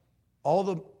point. All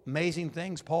the amazing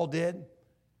things Paul did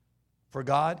for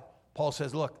God, Paul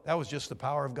says, look, that was just the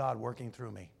power of God working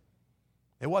through me.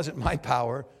 It wasn't my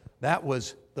power. That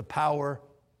was the power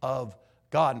of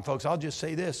God. And folks, I'll just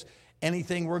say this.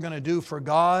 Anything we're going to do for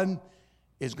God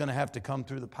is going to have to come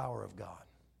through the power of God.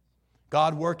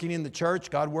 God working in the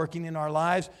church, God working in our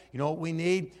lives. You know what we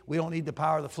need? We don't need the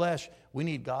power of the flesh. We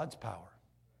need God's power.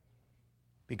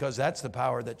 Because that's the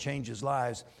power that changes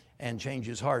lives and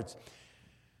changes hearts.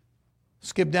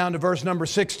 Skip down to verse number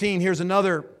 16. Here's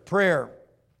another prayer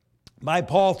by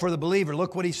Paul for the believer.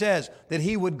 Look what he says. That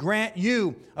he would grant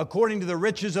you, according to the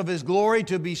riches of His glory,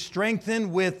 to be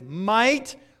strengthened with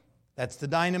might. That's the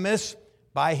dynamis.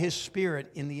 By His Spirit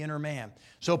in the inner man.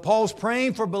 So Paul's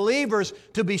praying for believers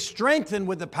to be strengthened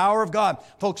with the power of God.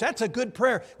 Folks, that's a good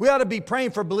prayer. We ought to be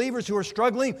praying for believers who are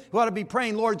struggling. We ought to be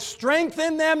praying, Lord,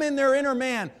 strengthen them in their inner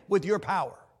man with your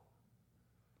power.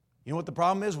 You know what the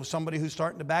problem is with somebody who's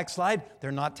starting to backslide?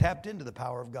 They're not tapped into the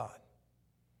power of God.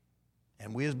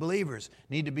 And we as believers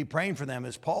need to be praying for them.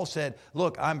 As Paul said,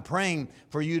 look, I'm praying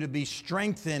for you to be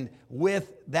strengthened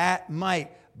with that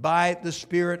might by the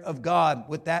Spirit of God,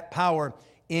 with that power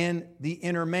in the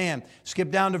inner man.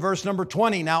 Skip down to verse number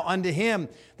 20. Now unto Him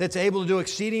that's able to do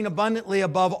exceeding abundantly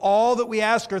above all that we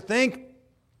ask or think,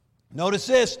 Notice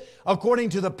this, according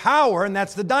to the power, and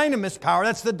that's the dynamis power,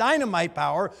 that's the dynamite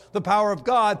power, the power of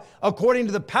God, according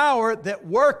to the power that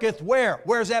worketh where?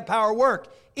 Where's that power work?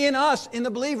 In us, in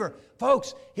the believer.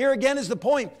 Folks, here again is the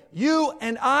point. You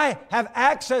and I have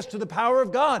access to the power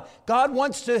of God. God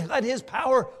wants to let His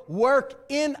power work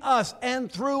in us and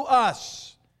through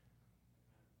us.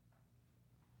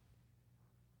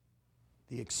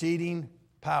 The exceeding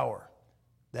power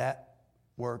that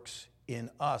works in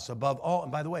us above all.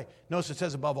 And by the way, notice it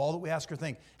says above all that we ask or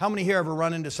think. How many here ever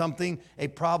run into something, a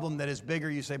problem that is bigger?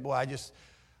 You say, boy, I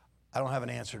don't have an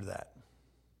answer to that.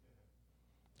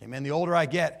 Amen. The older I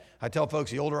get, I tell folks,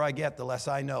 the older I get, the less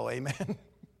I know. Amen.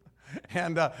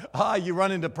 And you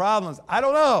run into problems. I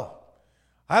don't know.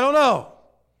 I don't know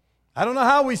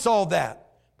how we solve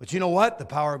that. But you know what? The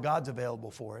power of God's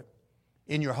available for it.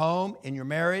 In your home, in your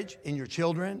marriage, in your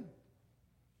children,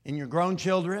 in your grown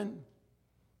children,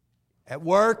 at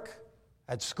work,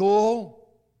 at school.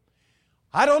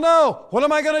 I don't know. What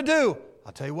am I going to do?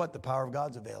 I'll tell you what, the power of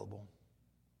God's available.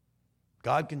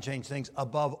 God can change things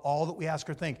above all that we ask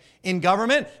or think. In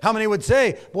government, how many would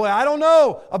say, boy, I don't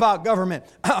know about government,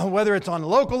 whether it's on the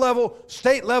local level,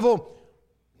 state level.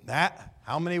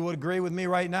 How many would agree with me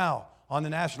right now on the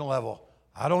national level?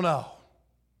 I don't know.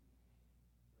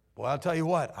 Boy, I'll tell you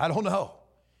what, I don't know.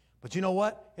 But you know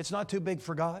what? It's not too big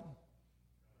for God.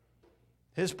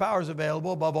 His power is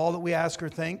available above all that we ask or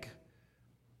think.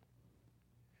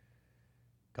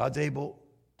 God's able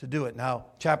to do it. Now,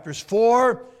 chapters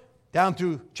 4 down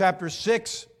through chapter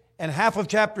 6 and half of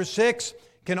chapter 6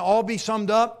 can all be summed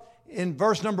up in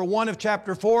verse number 1 of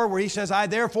chapter 4, where he says, I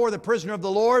therefore, the prisoner of the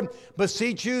Lord,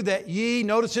 beseech you that ye,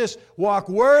 notice this, walk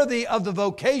worthy of the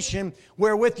vocation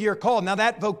wherewith ye are called. Now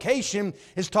that vocation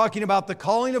is talking about the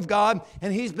calling of God,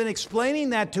 and he's been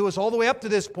explaining that to us all the way up to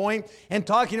this point, and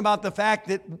talking about the fact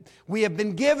that we have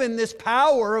been given this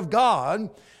power of God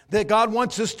that God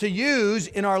wants us to use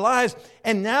in our lives.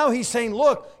 And now he's saying,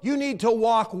 look, you need to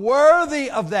walk worthy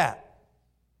of that.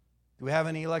 Do we have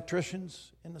any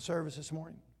electricians in the service this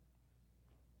morning?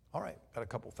 All right, got a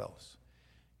couple fellows.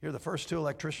 You're the first 2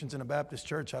 electricians in a Baptist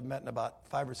church I've met in about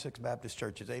 5 or 6 Baptist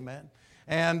churches. Amen.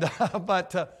 And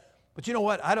but you know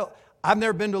what? I've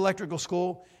never been to electrical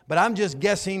school, but I'm just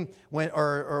guessing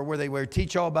or where they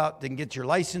teach all about, they can get your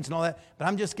license and all that. But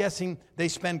I'm just guessing they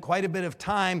spend quite a bit of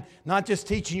time not just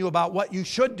teaching you about what you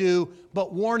should do,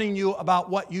 but warning you about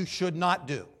what you should not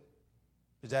do.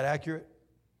 Is that accurate?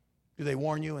 Do they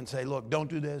warn you and say, look, don't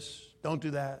do this, don't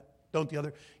do that, don't the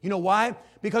other? You know why?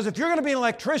 Because if you're going to be an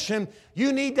electrician,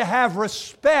 you need to have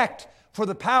respect for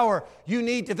the power.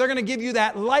 If they're going to give you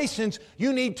that license,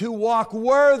 you need to walk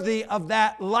worthy of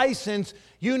that license.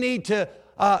 You need to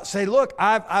say, look,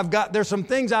 there's some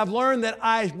things I've learned that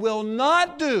I will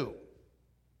not do.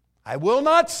 I will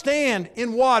not stand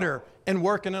in water and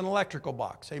work in an electrical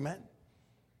box. Amen.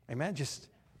 Amen. Just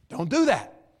don't do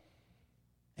that.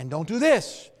 And don't do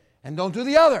this. And don't do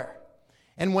the other.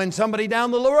 And when somebody down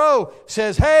the row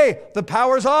says, hey, the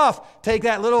power's off, take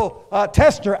that little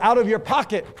tester out of your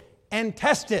pocket and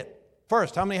test it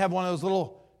first. How many have one of those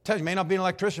little testers? You may not be an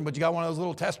electrician, but you got one of those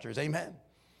little testers. Amen.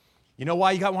 You know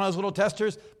why you got one of those little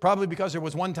testers? Probably because there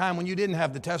was one time when you didn't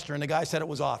have the tester and the guy said it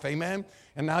was off. Amen.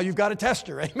 And now you've got a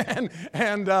tester. Amen.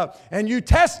 And you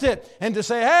test it and to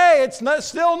say, hey, it's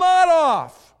still not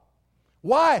off.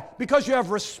 Why? Because you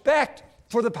have respect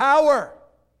for the power.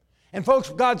 And folks,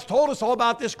 God's told us all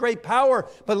about this great power.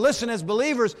 But listen, as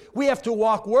believers, we have to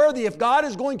walk worthy. If God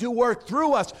is going to work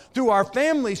through us, through our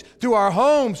families, through our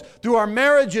homes, through our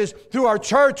marriages, through our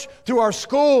church, through our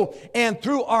school, and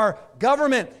through our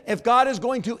government, if God is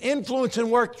going to influence and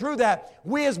work through that,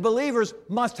 we as believers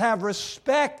must have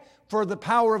respect for the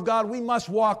power of God. We must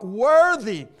walk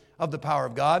worthy of the power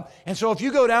of God. And so if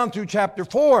you go down through chapter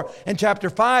 4 and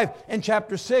chapter 5 and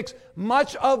chapter 6,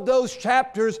 much of those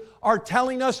chapters are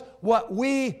telling us what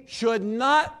we should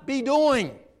not be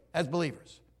doing as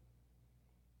believers.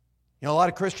 You know, a lot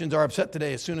of Christians are upset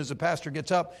today as soon as the pastor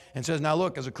gets up and says, now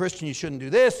look, as a Christian, you shouldn't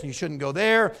do this, and you shouldn't go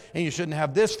there, and you shouldn't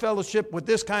have this fellowship with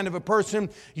this kind of a person.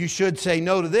 You should say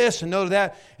no to this and no to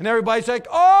that. And everybody's like,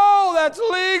 oh, that's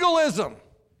legalism.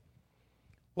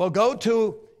 Well, go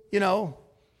to,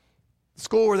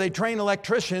 school where they train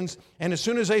electricians, and as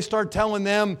soon as they start telling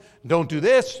them, don't do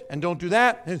this and don't do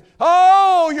that, and,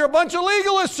 oh, you're a bunch of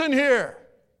legalists in here.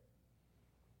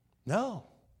 No.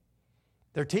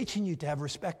 They're teaching you to have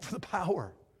respect for the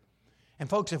power. And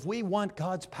folks, if we want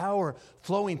God's power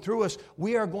flowing through us,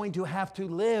 we are going to have to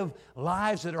live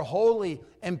lives that are holy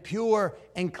and pure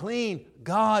and clean.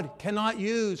 God cannot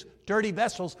use dirty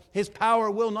vessels. His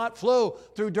power will not flow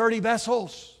through dirty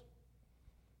vessels.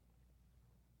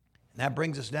 That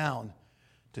brings us down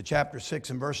to chapter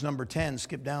 6 and verse number 10.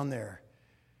 Skip down there.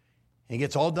 And he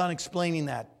gets all done explaining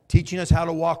that, teaching us how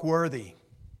to walk worthy.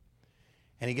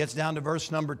 And he gets down to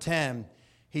verse number 10.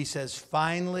 He says,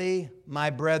 finally, my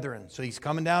brethren. So he's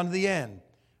coming down to the end.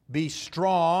 Be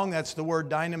strong. That's the word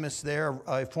dynamis there,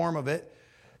 a form of it.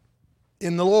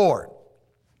 In the Lord.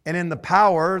 And in the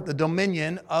power, the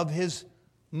dominion of his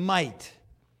might.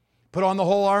 Put on the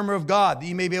whole armor of God, that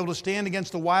you may be able to stand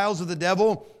against the wiles of the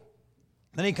devil.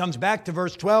 Then he comes back to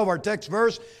verse 12, our text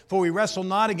verse. For we wrestle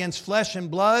not against flesh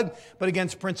and blood, but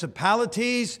against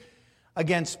principalities,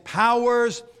 against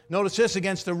powers. Notice this,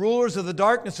 against the rulers of the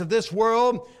darkness of this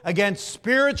world, against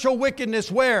spiritual wickedness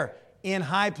where? In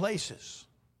high places.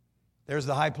 There's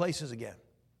the high places again.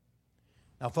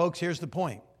 Now, folks, here's the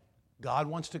point. God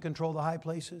wants to control the high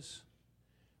places,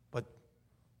 but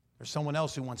there's someone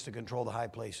else who wants to control the high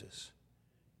places,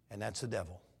 and that's the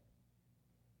devil.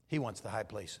 He wants the high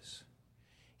places.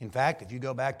 In fact, if you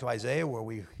go back to Isaiah where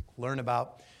we learn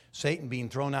about Satan being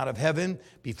thrown out of heaven,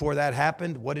 before that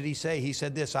happened, what did he say? He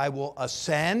said this, I will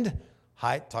ascend,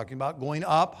 talking about going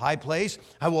up, high place.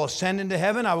 I will ascend into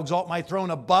heaven. I will exalt my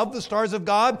throne above the stars of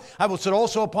God. I will sit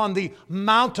also upon the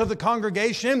mount of the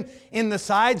congregation in the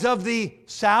sides of the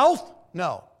south.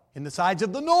 No, in the sides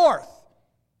of the north,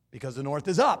 because the north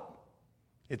is up.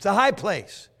 It's a high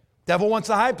place. Devil wants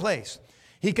a high place.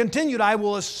 He continued, I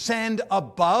will ascend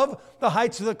above the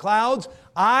heights of the clouds.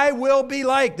 I will be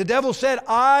like, the devil said,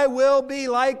 I will be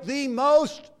like the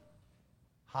Most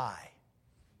High.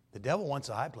 The devil wants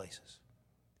the high places.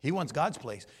 He wants God's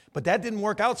place. But that didn't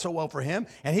work out so well for him,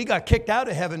 and he got kicked out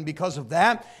of heaven because of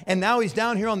that. And now he's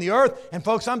down here on the earth. And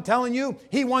folks, I'm telling you,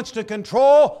 he wants to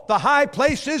control the high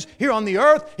places here on the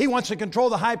earth. He wants to control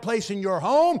the high place in your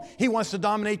home. He wants to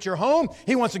dominate your home.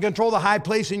 He wants to control the high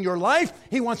place in your life.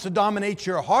 He wants to dominate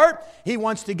your heart. He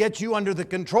wants to get you under the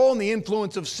control and the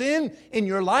influence of sin in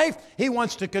your life. He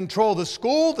wants to control the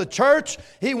school, the church.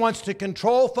 He wants to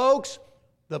control, folks,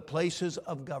 the places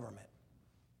of government.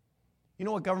 You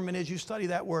know what government is? You study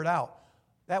that word out.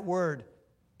 That word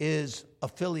is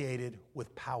affiliated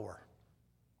with power.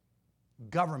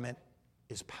 Government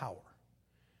is power.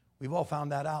 We've all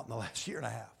found that out in the last year and a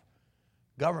half.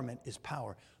 Government is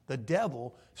power. The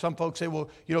devil, some folks say,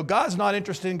 well, you know, God's not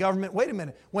interested in government. Wait a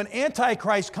minute. When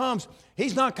Antichrist comes,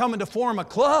 he's not coming to form a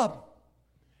club.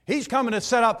 He's coming to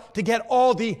set up to get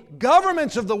all the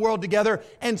governments of the world together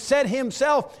and set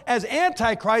himself as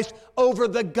Antichrist over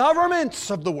the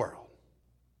governments of the world.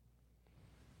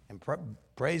 And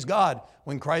praise God,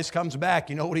 when Christ comes back,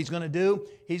 you know what he's going to do?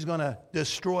 He's going to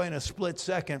destroy in a split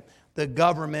second the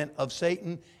government of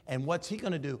Satan. And what's he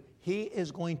going to do? He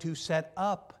is going to set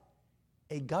up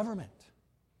a government.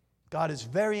 God is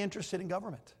very interested in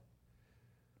government.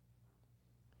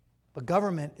 But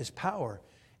government is power,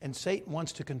 and Satan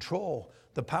wants to control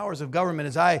the powers of government.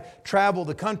 As I travel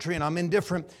the country and I'm in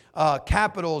different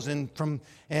capitals and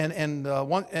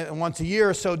once a year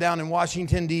or so down in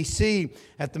Washington, D.C.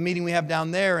 at the meeting we have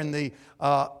down there in the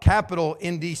Capitol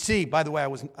in D.C. By the way, I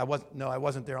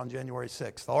wasn't there on January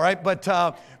 6th. All right,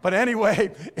 but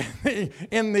anyway,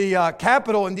 in the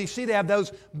Capitol in D.C. they have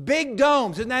those big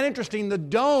domes. Isn't that interesting? The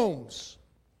domes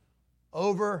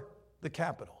over the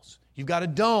capitals. You've got a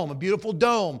dome, a beautiful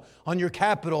dome on your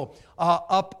Capitol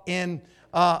up in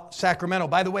Sacramento.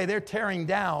 By the way, they're tearing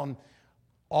down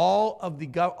all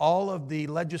of the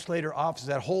legislator offices.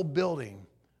 That whole building,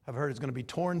 I've heard, is going to be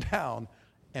torn down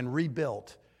and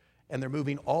rebuilt. And they're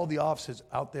moving all the offices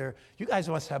out there. You guys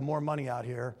must have more money out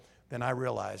here than I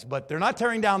realize. But they're not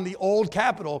tearing down the old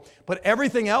Capitol, but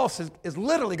everything else is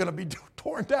literally going to be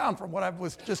torn down from what I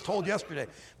was just told yesterday.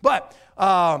 But,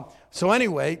 so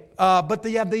anyway, but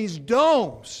they have these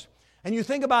domes. And you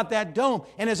think about that dome.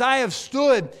 And as I have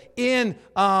stood in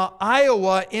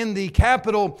Iowa in the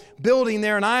Capitol building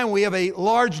there in Iowa, we have a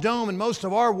large dome, and most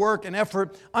of our work and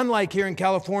effort, unlike here in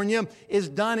California, is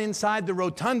done inside the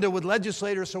rotunda with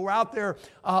legislators. So we're out there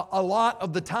a lot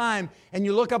of the time. And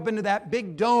you look up into that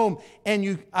big dome,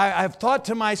 and I've thought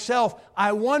to myself,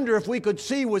 I wonder if we could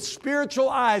see with spiritual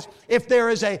eyes if there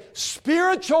is a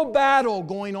spiritual battle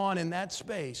going on in that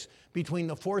space between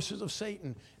the forces of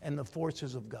Satan and the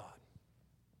forces of God.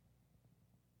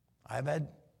 I've had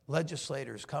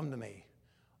legislators come to me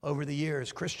over the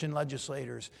years, Christian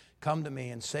legislators come to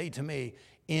me and say to me,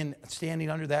 in standing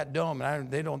under that dome,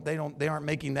 and they aren't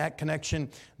making that connection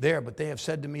there, but they have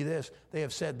said to me this. They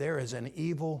have said there is an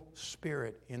evil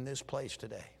spirit in this place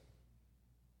today.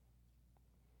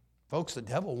 Folks, the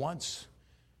devil wants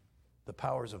the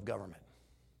powers of government.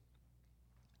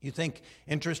 You think,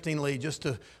 interestingly, just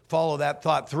to follow that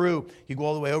thought through, you go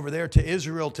all the way over there to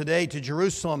Israel today, to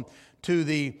Jerusalem, to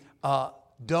the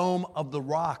Dome of the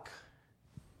Rock.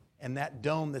 And that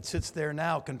dome that sits there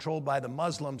now, controlled by the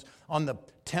Muslims, on the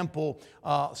temple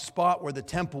spot where the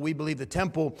temple, we believe the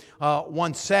temple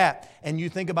once sat. And you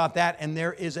think about that, and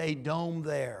there is a dome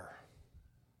there.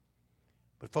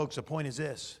 But folks, the point is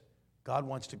this: God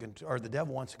wants to, or the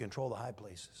devil wants to control the high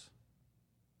places.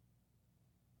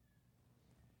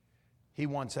 He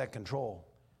wants that control.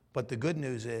 But the good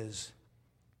news is,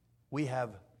 we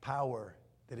have power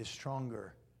that is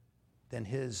stronger than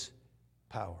his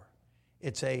power.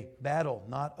 It's a battle,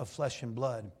 not of flesh and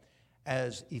blood,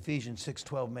 as Ephesians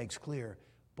 6:12 makes clear,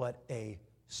 but a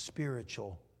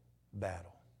spiritual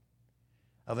battle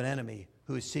of an enemy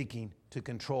who is seeking to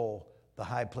control the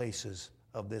high places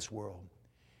of this world.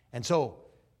 And so,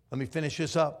 let me finish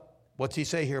this up. What's he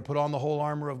say here? Put on the whole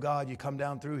armor of God. You come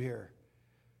down through here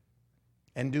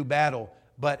and do battle.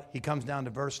 But he comes down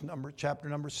to chapter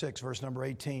number 6, verse number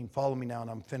 18. Follow me now, and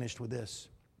I'm finished with this.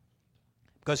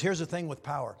 Because here's the thing with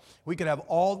power. We could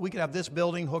have this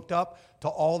building hooked up to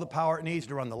all the power it needs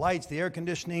to run the lights, the air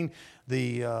conditioning,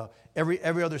 the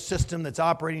every other system that's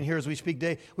operating here as we speak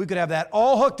today. We could have that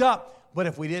all hooked up, but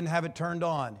if we didn't have it turned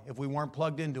on, if we weren't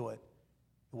plugged into it,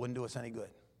 it wouldn't do us any good.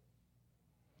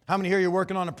 How many here, you're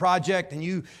working on a project and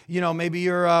you know, maybe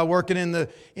you're working in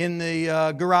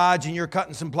the garage and you're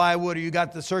cutting some plywood, or you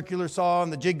got the circular saw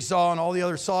and the jigsaw and all the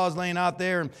other saws laying out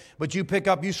there, but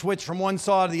you switch from one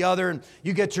saw to the other, and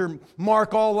you get your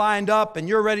mark all lined up and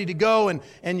you're ready to go,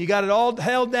 and you got it all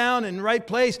held down in the right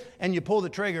place, and you pull the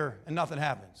trigger and nothing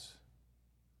happens.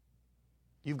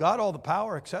 You've got all the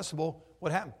power accessible.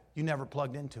 What happened? You never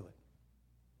plugged into it.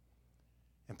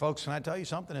 And folks, can I tell you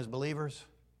something as believers?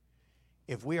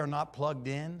 If we are not plugged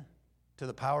in to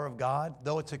the power of God,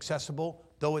 though it's accessible,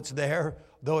 though it's there,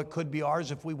 though it could be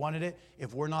ours if we wanted it,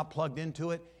 if we're not plugged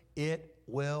into it, it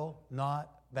will not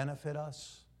benefit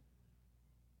us.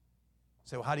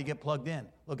 So how do you get plugged in?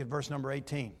 Look at verse number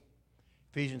 18.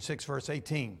 Ephesians 6, verse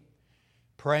 18.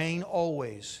 Praying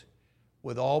always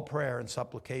with all prayer and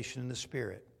supplication in the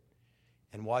Spirit,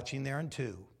 and watching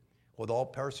thereunto with all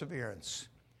perseverance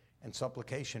and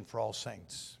supplication for all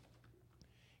saints.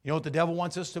 You know what the devil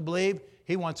wants us to believe?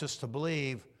 He wants us to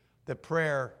believe that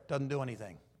prayer doesn't do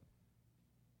anything.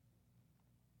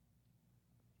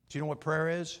 Do you know what prayer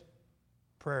is?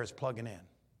 Prayer is plugging in.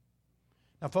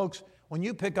 Now, folks, when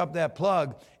you pick up that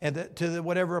plug to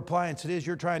whatever appliance it is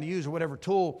you're trying to use, or whatever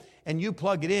tool, and you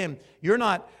plug it in, you're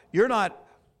not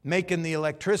making the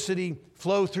electricity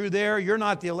flow through there. You're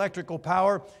not the electrical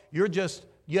power. You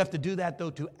have to do that, though,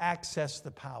 to access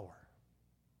the power.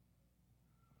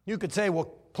 You could say,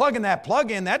 well, plugging that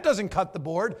plug in, that doesn't cut the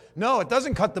board. No, it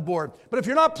doesn't cut the board. But if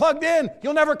you're not plugged in,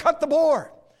 you'll never cut the board,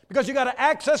 because you got to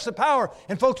access the power.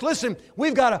 And folks, listen,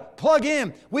 we've got to plug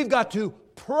in. We've got to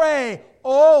pray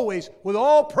always with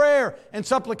all prayer and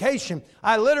supplication.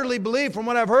 I literally believe, from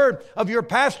what I've heard of your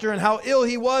pastor and how ill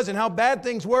he was and how bad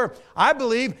things were, I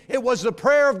believe it was the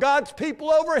prayer of God's people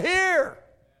over here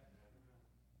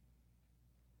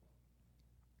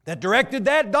that directed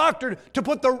that doctor to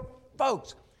put the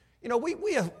folks. You know,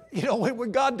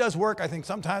 when God does work, I think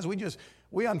sometimes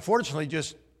we unfortunately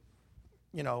just,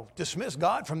 dismiss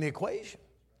God from the equation.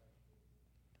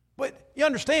 But you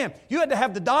understand, you had to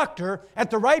have the doctor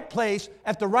at the right place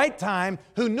at the right time,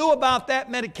 who knew about that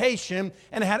medication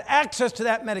and had access to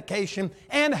that medication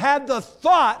and had the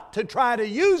thought to try to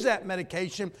use that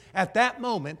medication at that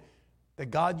moment that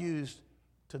God used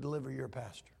to deliver your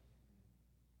pastor.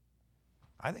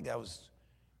 I think that was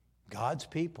God's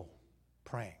people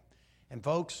praying. And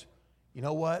folks, you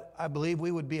know what? I believe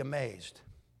we would be amazed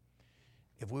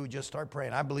if we would just start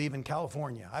praying. I believe in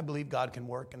California. I believe God can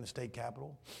work in the state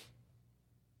capitol.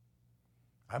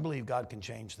 I believe God can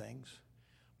change things.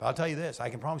 But I'll tell you this, I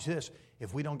can promise you this,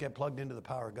 if we don't get plugged into the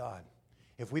power of God,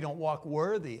 if we don't walk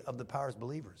worthy of the power as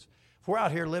believers, if we're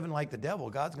out here living like the devil,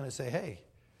 God's going to say, hey,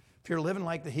 if you're living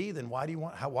like the heathen, why do you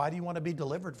want to be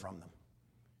delivered from them?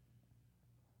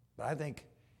 But I think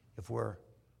if we're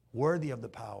worthy of the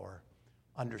power,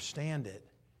 understand it,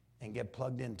 and get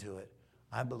plugged into it,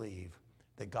 I believe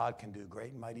that God can do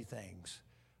great and mighty things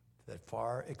that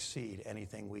far exceed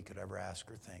anything we could ever ask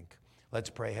or think. Let's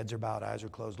pray. Heads are bowed, eyes are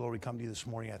closed. Lord, we come to you this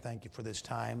morning. I thank you for this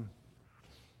time.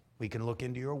 We can look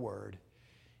into your word.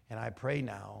 And I pray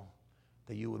now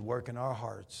that you would work in our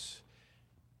hearts.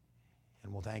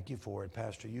 And we'll thank you for it.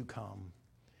 Pastor, you come.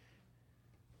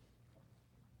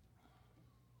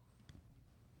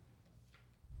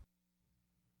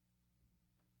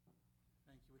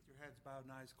 Heads bowed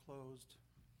and eyes closed.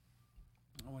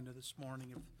 I wonder this morning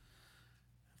if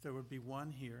if there would be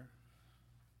one here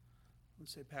who would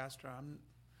say, Pastor,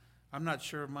 I'm not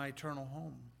sure of my eternal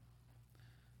home.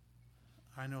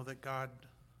 I know that God,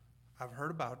 I've heard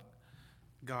about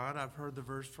God. I've heard the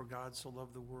verse, for God so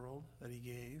loved the world that he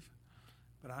gave.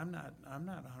 But I'm not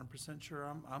 100%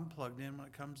 sure I'm plugged in when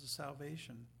it comes to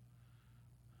salvation.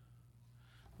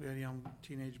 We had a young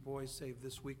teenage boy saved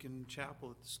this week in chapel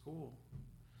at the school.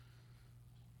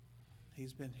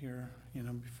 He's been here,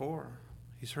 before.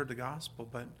 He's heard the gospel,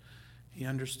 but he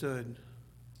understood.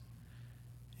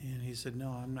 And he said, no,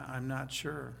 I'm not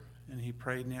sure. And he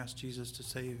prayed and asked Jesus to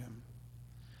save him.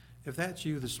 If that's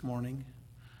you this morning,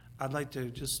 I'd like to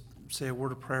just say a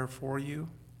word of prayer for you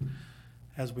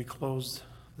as we close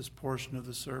this portion of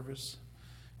the service.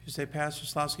 If you say, Pastor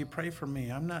Slawski, pray for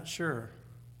me. I'm not sure.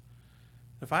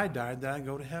 If I died, that I'd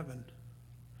go to heaven.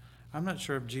 I'm not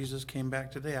sure if Jesus came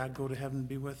back today, I'd go to heaven and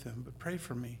be with him. But pray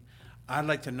for me. I'd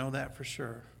like to know that for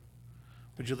sure.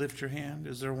 Would you lift your hand?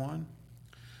 Is there one?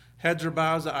 Heads are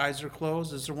bowed, the eyes are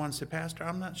closed. Is there one? Say, Pastor,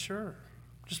 I'm not sure.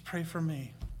 Just pray for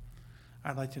me.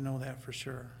 I'd like to know that for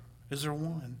sure. Is there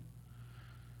one?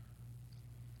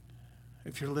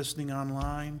 If you're listening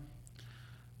online,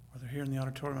 whether here in the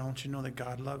auditorium, I want you to know that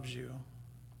God loves you.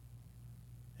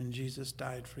 And Jesus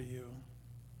died for you.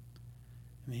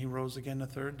 And he rose again the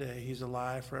third day. He's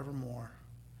alive forevermore.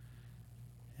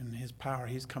 In his power,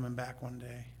 he's coming back one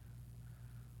day.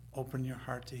 Open your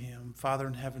heart to him. Father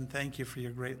in heaven, thank you for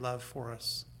your great love for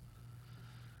us.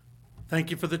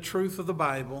 Thank you for the truth of the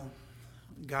Bible.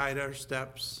 Guide our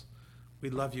steps.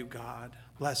 We love you, God.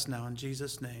 Bless now in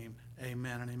Jesus' name.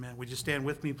 Amen and amen. Would you stand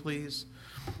with me, please?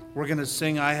 We're going to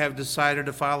sing, I Have Decided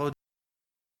to Follow